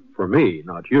gunning for me,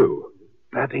 not you.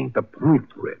 That ain't the point,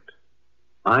 Britt.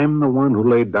 I'm the one who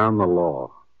laid down the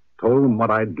law. Told him what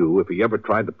I'd do if he ever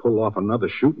tried to pull off another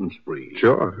shooting spree.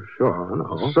 Sure, I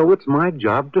know. So it's my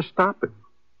job to stop him.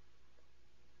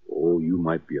 Oh, you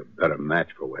might be a better match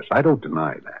for Wes. I don't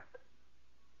deny that.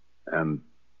 And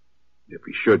if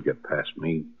he should get past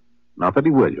me, not that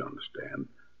he will, you understand,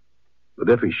 but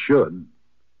if he should,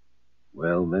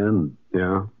 well, then...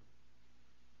 Yeah?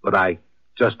 But I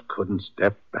just couldn't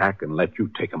step back and let you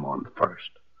take him on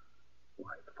first. Why,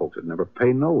 the folks would never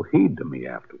pay no heed to me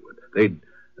afterward.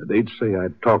 They'd say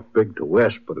I'd talked big to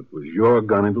Wes, but it was your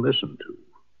gun he'd listen to.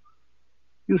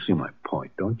 You see my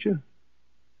point, don't you?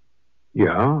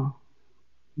 Yeah.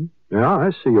 Yeah,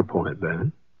 I see your point,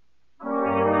 Ben.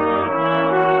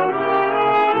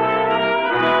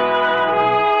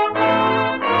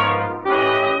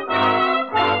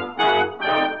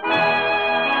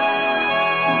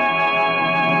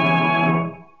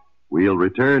 We'll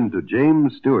return to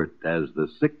James Stewart as the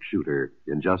six-shooter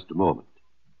in just a moment.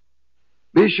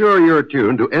 Be sure you're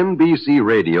tuned to NBC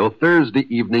Radio Thursday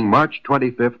evening, March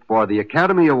 25th, for the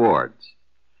Academy Awards.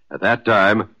 At that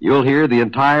time, you'll hear the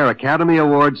entire Academy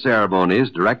Award ceremonies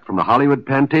direct from the Hollywood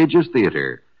Pantages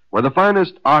Theater, where the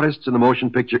finest artists in the motion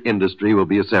picture industry will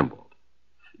be assembled.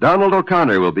 Donald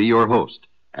O'Connor will be your host,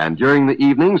 and during the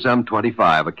evening, some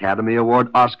 25 Academy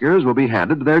Award Oscars will be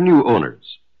handed to their new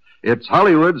owners. It's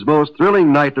Hollywood's most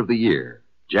thrilling night of the year,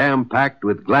 jam-packed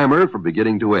with glamour from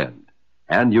beginning to end.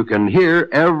 And you can hear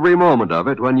every moment of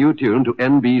it when you tune to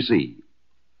NBC.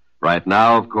 Right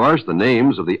now, of course, the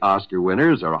names of the Oscar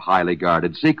winners are a highly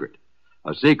guarded secret.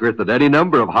 A secret that any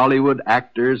number of Hollywood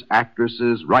actors,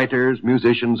 actresses, writers,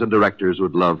 musicians, and directors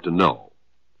would love to know.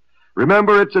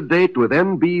 Remember, it's a date with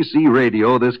NBC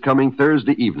Radio this coming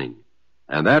Thursday evening.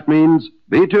 And that means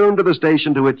be tuned to the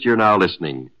station to which you're now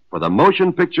listening for the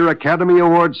Motion Picture Academy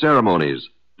Award ceremonies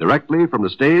directly from the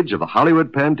stage of the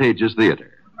Hollywood Pantages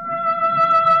Theater.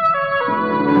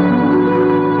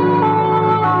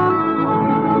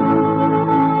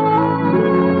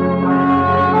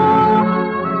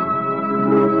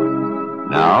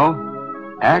 Now,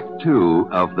 Act Two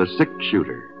of The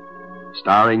Six-Shooter,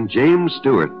 starring James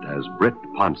Stewart as Britt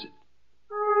Ponsett.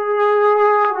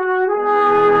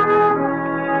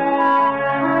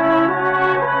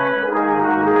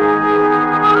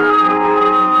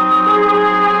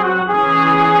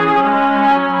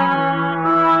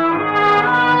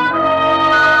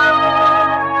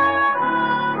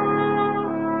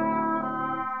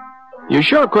 You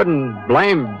sure couldn't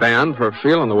blame Ben for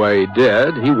feeling the way he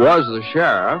did. He was the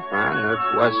sheriff, and if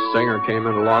Wes Singer came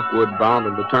into Lockwood bound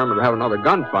and determined to have another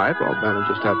gunfight, well, Ben would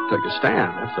just have to take a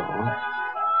stand, that's all.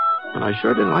 And I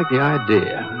sure didn't like the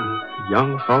idea. A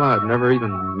young fella I'd never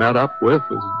even met up with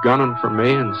was gunning for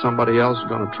me, and somebody else was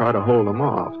going to try to hold him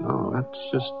off. No, that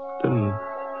just didn't...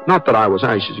 Not that I was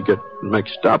anxious to get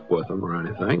mixed up with him or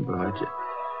anything, but I just...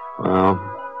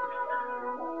 Well...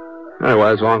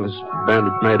 Anyway, as long as Ben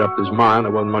had made up his mind,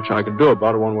 there wasn't much I could do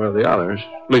about it one way or the other,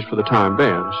 at least for the time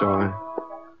being. So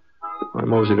I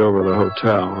moseyed over to the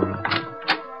hotel.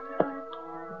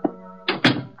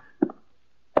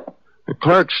 The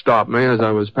clerk stopped me as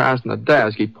I was passing the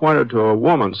desk. He pointed to a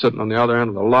woman sitting on the other end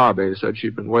of the lobby. He said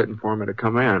she'd been waiting for me to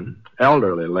come in.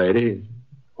 Elderly lady,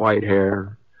 white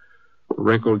hair,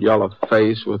 wrinkled yellow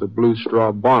face with a blue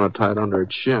straw bonnet tied under her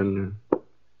chin.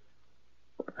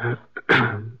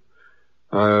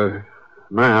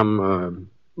 Ma'am,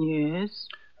 Yes?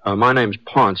 my name's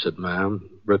Ponsett, ma'am.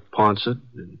 Britt Ponsett.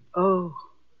 Oh.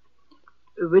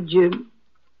 Would you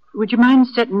mind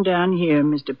sitting down here,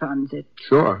 Mr. Ponsett?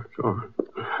 Sure.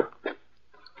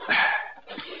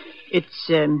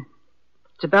 It's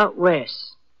about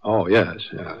Wes. Oh, yes.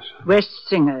 Wes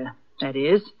Singer, that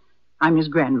is. I'm his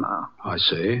grandma. I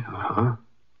see. Uh-huh.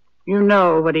 You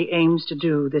know what he aims to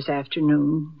do this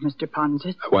afternoon, Mr.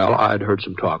 Ponsett? Well, I'd heard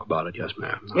some talk about it, yes,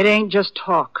 ma'am. It ain't just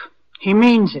talk. He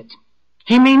means it.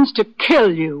 He means to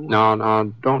kill you. No,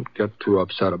 don't get too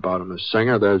upset about him, Miss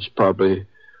Singer. There's probably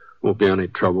won't be any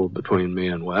trouble between me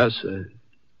and Wes.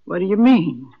 What do you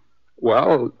mean?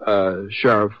 Well,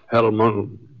 Sheriff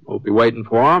Heddleman will be waiting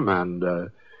for him, and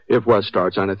if West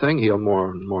starts anything, he'll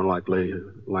more likely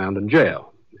land in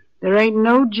jail. There ain't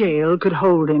no jail could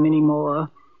hold him anymore.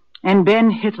 And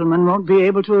Ben Hittleman won't be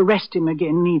able to arrest him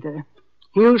again, neither.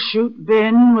 He'll shoot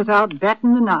Ben without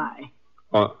batting an eye.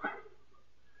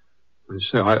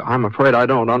 I'm afraid I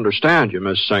don't understand you,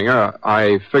 Miss Singer.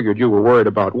 I figured you were worried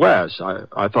about Wes.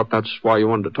 I thought that's why you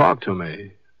wanted to talk to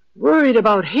me. Worried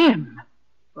about him?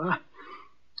 Well,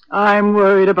 I'm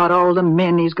worried about all the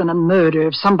men he's going to murder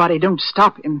if somebody don't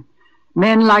stop him.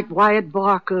 Men like Wyatt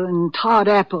Barker and Todd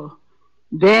Apple.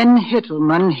 Ben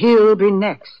Hittleman, he'll be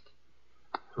next.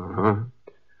 Uh-huh.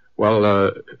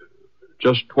 Well,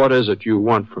 just what is it you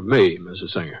want from me,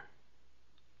 Mrs. Singer?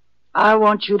 I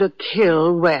want you to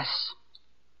kill Wes.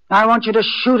 I want you to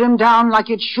shoot him down like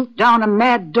you'd shoot down a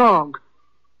mad dog.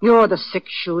 You're the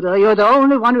six-shooter. You're the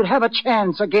only one who'd have a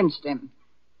chance against him.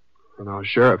 Well, now,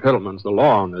 Sheriff Hittleman's the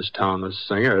law in this town, Miss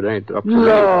Singer. It ain't up to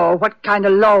Law? me. What kind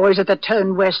of law is it that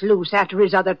turned Wes loose after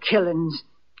his other killings?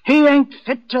 He ain't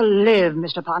fit to live,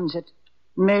 Mr. Ponset.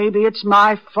 Maybe it's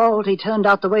my fault he turned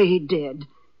out the way he did.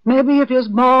 Maybe if his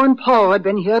ma and pa had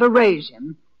been here to raise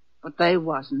him. But they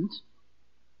wasn't.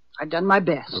 I done my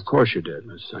best. Of course you did,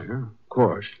 Miss Singer. Of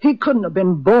course. He couldn't have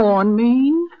been born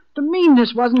mean. The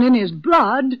meanness wasn't in his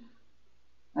blood.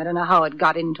 I don't know how it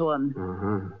got into him.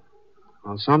 Uh-huh.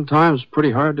 Well, sometimes it's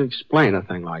pretty hard to explain a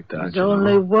thing like that. There's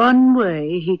only one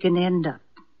way he can end up.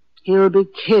 He'll be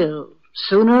killed,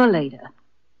 sooner or later.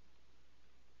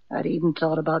 I'd even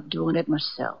thought about doing it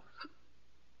myself.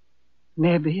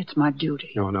 Maybe it's my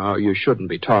duty. No, you shouldn't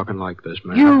be talking like this,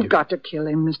 man. You've got to kill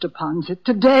him, Mr. Ponset.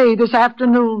 Today, this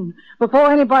afternoon,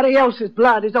 before anybody else's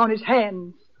blood is on his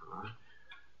hands.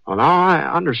 Well, now,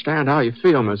 I understand how you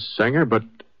feel, Miss Singer, but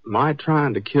my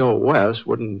trying to kill Wes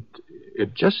wouldn't...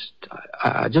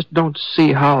 I just don't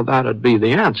see how that'd be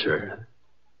the answer.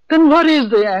 Then what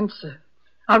is the answer?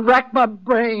 I've racked my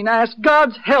brain, asked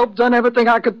God's help, done everything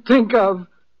I could think of.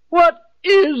 What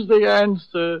is the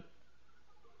answer?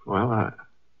 Well,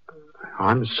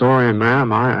 I'm sorry,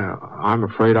 ma'am. I'm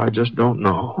afraid I just don't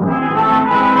know.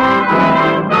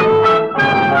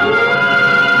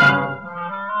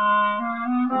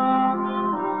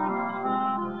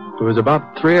 It was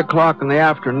about 3 o'clock in the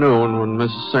afternoon when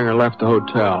Mrs. Singer left the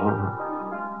hotel.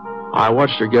 I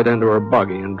watched her get into her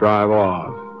buggy and drive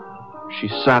off. She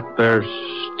sat there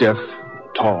stiff,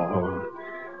 tall,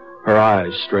 her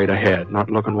eyes straight ahead,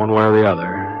 not looking one way or the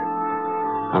other.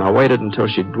 And I waited until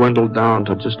she dwindled down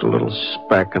to just a little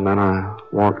speck, and then I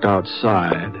walked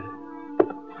outside.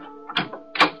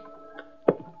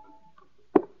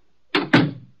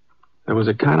 There was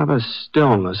a kind of a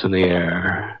stillness in the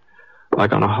air,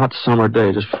 like on a hot summer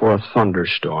day just before a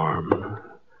thunderstorm.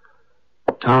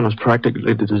 The town was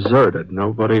practically deserted.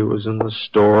 Nobody was in the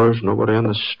stores, nobody on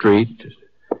the street.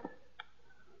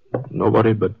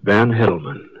 Nobody but Ben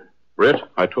Hittleman. Britt,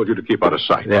 I told you to keep out of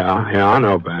sight. Yeah, I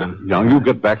know, Ben. Now, you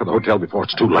get back to the hotel before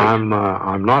it's too late.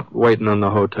 I'm not waiting in the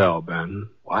hotel, Ben.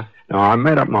 What? No, I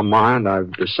made up my mind.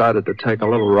 I've decided to take a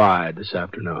little ride this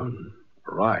afternoon.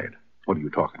 A ride? What are you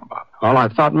talking about? Well, I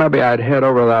thought maybe I'd head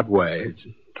over that way,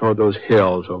 toward those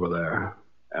hills over there.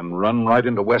 And run right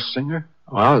into West Singer?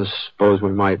 Well, I suppose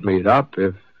we might meet up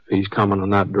if he's coming in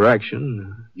that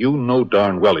direction. You know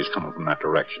darn well he's coming from that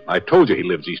direction. I told you he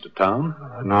lives east of town.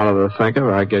 Now that I think of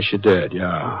it, I guess you did,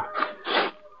 yeah.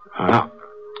 Well,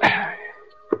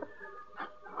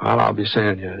 I'll be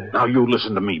seeing you. Now, you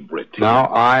listen to me, Britt. Now,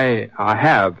 I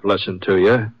have listened to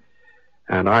you,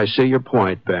 and I see your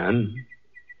point, Ben.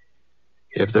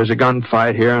 If there's a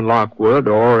gunfight here in Lockwood,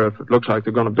 or if it looks like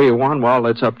there's going to be one, well,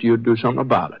 it's up to you to do something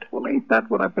about it. Well, ain't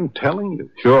that what I've been telling you?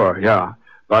 Sure, yeah.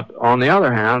 But on the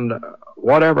other hand,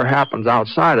 whatever happens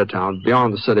outside of town,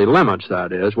 beyond the city limits,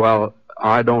 that is, well,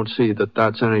 I don't see that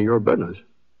that's any of your business.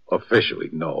 Officially,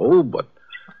 no, but...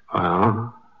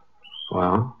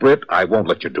 Well? Britt, I won't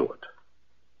let you do it.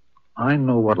 I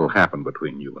know what'll happen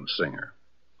between you and Singer.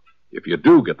 If you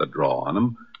do get the draw on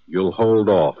him, you'll hold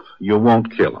off. You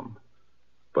won't kill him.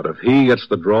 But if he gets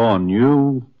the draw on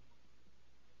you...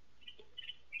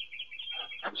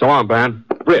 So long, Ben.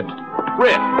 Britt!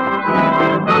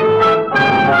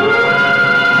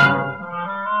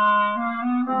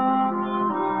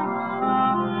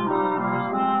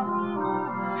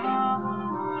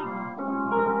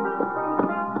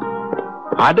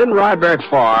 I didn't ride very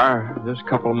far, just a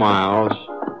couple of miles.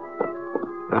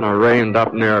 Then I reined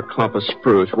up near a clump of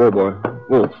spruce. Whoa, boy.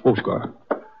 Whoa, Scar.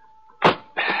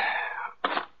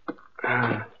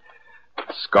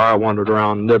 Scar wandered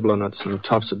around nibbling at some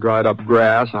tufts of dried up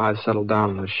grass. I settled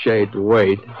down in the shade to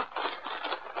wait.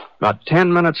 About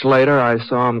 10 minutes later, I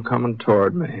saw him coming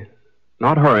toward me.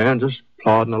 Not hurrying, just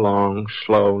plodding along,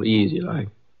 slow, easy like.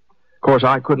 Of course,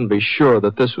 I couldn't be sure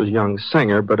that this was young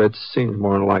Singer, but it seemed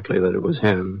more than likely that it was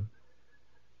him.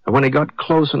 And when he got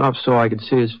close enough so I could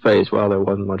see his face, well, there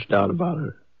wasn't much doubt about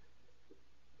it.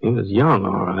 He was young,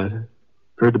 all right.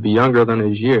 Appeared to be younger than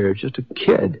his years, just a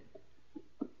kid.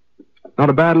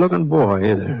 Not a bad-looking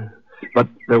boy, either. But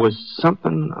there was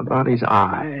something about his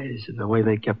eyes and the way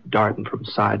they kept darting from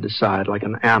side to side like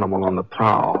an animal on the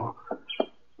prowl.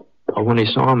 But when he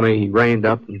saw me, he reined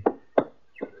up and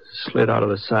slid out of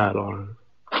the saddle.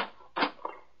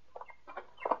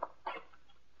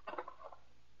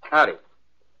 Howdy.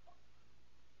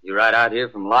 You right out here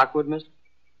from Lockwood, mister?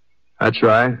 That's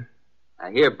right.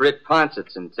 I hear Britt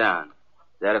Ponsett's in town.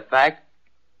 Is that a fact?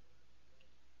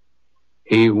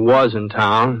 He was in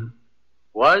town.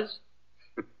 Was?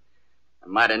 I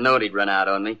might have known he'd run out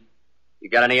on me. You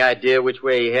got any idea which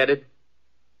way he headed?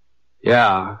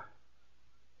 Yeah.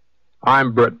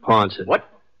 I'm Britt Ponsett. What?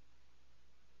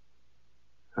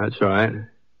 That's right.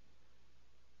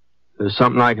 There's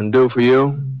something I can do for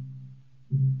you?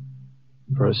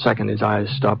 For a second, his eyes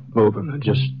stopped moving and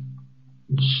just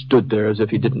stood there as if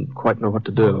he didn't quite know what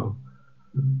to do.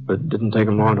 But it didn't take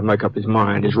him long to make up his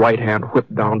mind. His right hand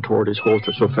whipped down toward his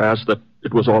holster so fast that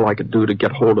it was all I could do to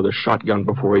get hold of the shotgun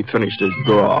before he finished his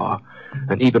draw.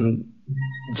 And even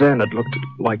then it looked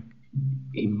like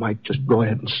he might just go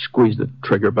ahead and squeeze the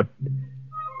trigger, but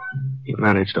he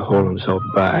managed to hold himself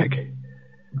back.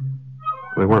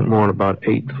 We weren't more than about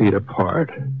 8 feet apart,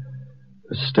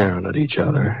 staring at each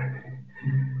other.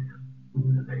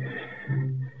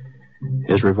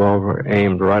 His revolver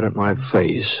aimed right at my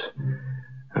face,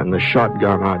 and the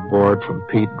shotgun I borrowed from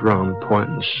Pete Drum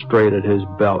pointing straight at his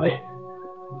belly.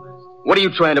 What are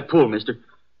you trying to pull, mister?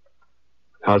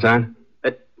 How's that?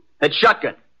 That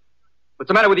shotgun. What's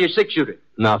the matter with your six-shooter?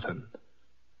 Nothing.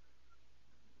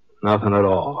 Nothing at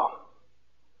all.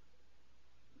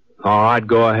 All right,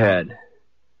 go ahead.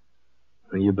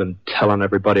 You've been telling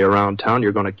everybody around town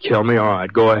you're going to kill me. All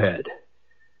right, go ahead.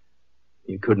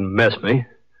 You couldn't miss me.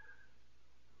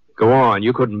 Go on,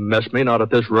 you couldn't miss me, not at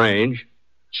this range.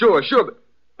 Sure,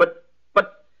 but...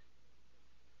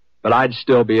 But I'd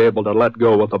still be able to let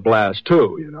go with a blast,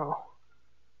 too, you know.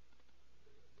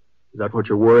 Is that what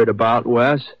you're worried about,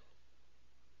 Wes?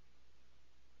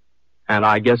 And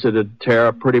I guess it'd tear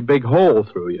a pretty big hole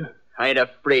through you. I ain't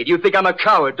afraid. You think I'm a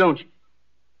coward, don't you?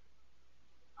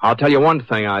 I'll tell you one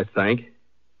thing, I think.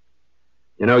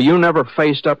 You know, you never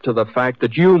faced up to the fact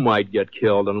that you might get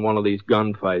killed in one of these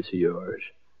gunfights of yours.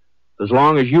 As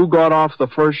long as you got off the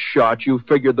first shot, you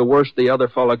figured the worst the other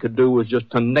fella could do was just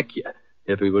to nick you,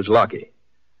 if he was lucky.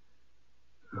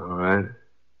 All right.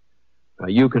 Now,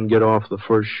 you can get off the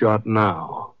first shot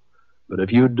now. But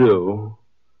if you do,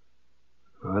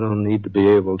 I don't need to be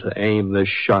able to aim this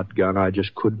shotgun. I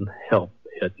just couldn't help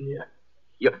hitting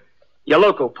you. You're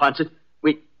loco, Ponsett.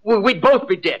 We'd both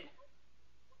be dead.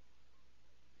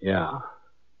 Yeah.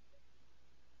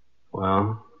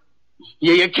 Well?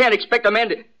 You can't expect a man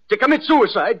to commit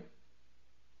suicide.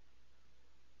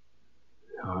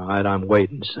 All right, I'm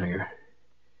waiting, Singer.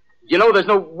 You know there's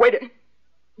no way to...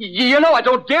 You know I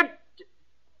don't dare...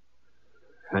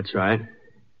 That's right.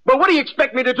 But what do you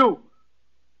expect me to do?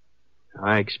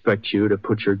 I expect you to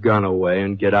put your gun away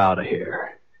and get out of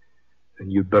here.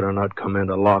 And you'd better not come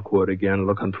into Lockwood again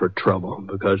looking for trouble,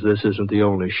 because this isn't the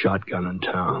only shotgun in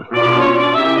town.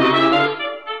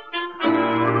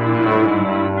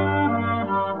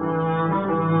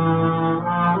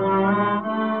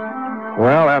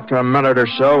 Well, after a minute or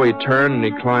so, he turned and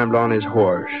he climbed on his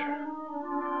horse.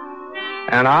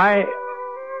 And I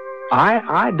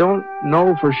don't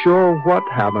know for sure what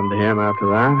happened to him after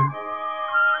that.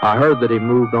 I heard that he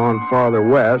moved on farther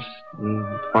west and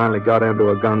finally got into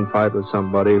a gunfight with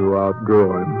somebody who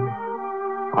outdrew him.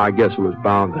 I guess it was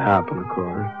bound to happen, of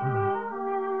course.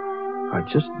 I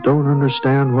just don't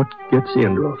understand what gets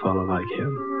into a fellow like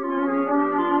him.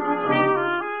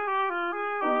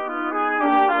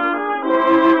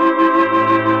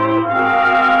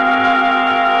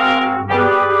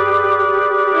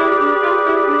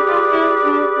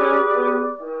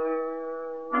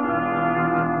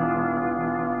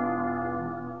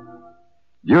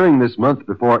 During this month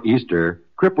before Easter,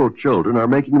 crippled children are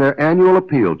making their annual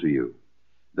appeal to you.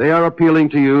 They are appealing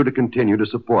to you to continue to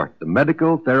support the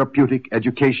medical, therapeutic,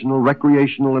 educational,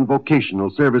 recreational, and vocational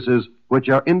services which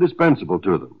are indispensable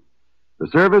to them. The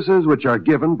services which are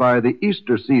given by the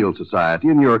Easter Seal Society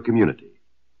in your community.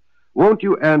 Won't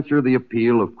you answer the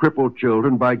appeal of crippled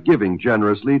children by giving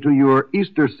generously to your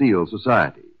Easter Seal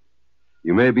Society?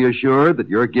 you may be assured that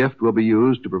your gift will be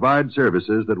used to provide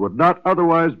services that would not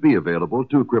otherwise be available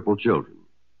to crippled children.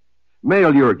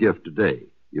 Mail your gift today.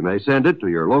 You may send it to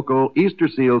your local Easter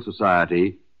Seal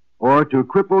Society or to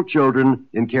crippled children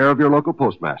in care of your local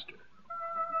postmaster.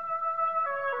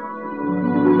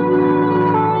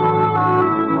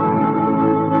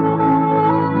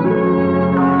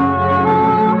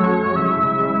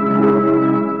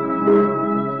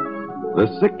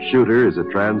 The Six Shooter is a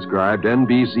transcribed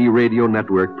NBC Radio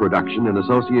Network production in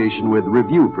association with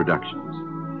Review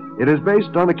Productions. It is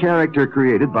based on a character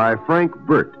created by Frank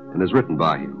Burt and is written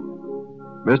by him.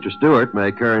 Mr. Stewart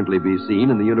may currently be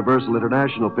seen in the Universal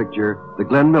International picture, The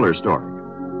Glenn Miller Story.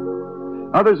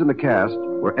 Others in the cast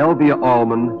were Elvia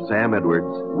Allman, Sam Edwards,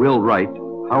 Will Wright,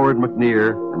 Howard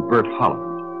McNear, and Bert Holland.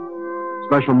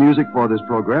 Special music for this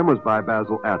program was by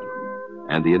Basil Adler,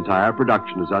 and the entire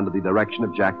production is under the direction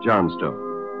of Jack Johnstone.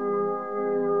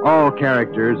 All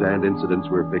characters and incidents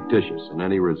were fictitious, and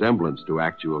any resemblance to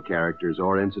actual characters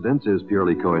or incidents is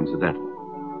purely coincidental.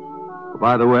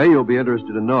 By the way, you'll be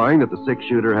interested in knowing that the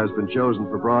six-shooter has been chosen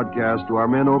for broadcast to our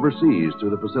men overseas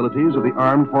through the facilities of the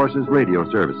Armed Forces Radio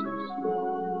Services.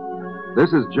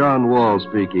 This is John Wall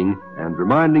speaking, and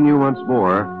reminding you once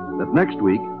more that next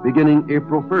week, beginning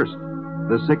April 1st,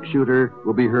 the six-shooter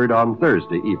will be heard on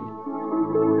Thursday evening.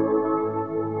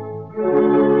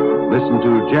 Listen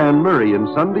to Jan Murray and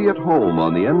Sunday at Home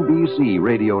on the NBC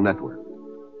Radio Network.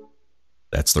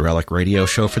 That's the Relic Radio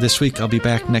Show for this week. I'll be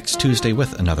back next Tuesday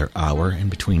with another hour. In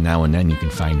between now and then, you can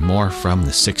find more from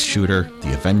the Six Shooter,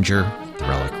 the Avenger, the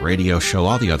Relic Radio Show,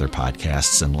 all the other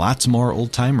podcasts, and lots more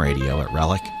old-time radio at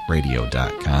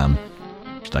relicradio.com.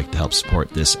 If you'd like to help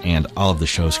support this and all of the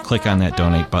shows, click on that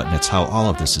donate button. It's how all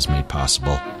of this is made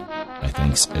possible. My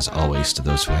thanks, as always, to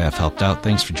those who have helped out.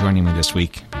 Thanks for joining me this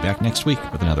week. Be back next week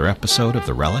with another episode of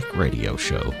the Relic Radio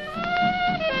Show.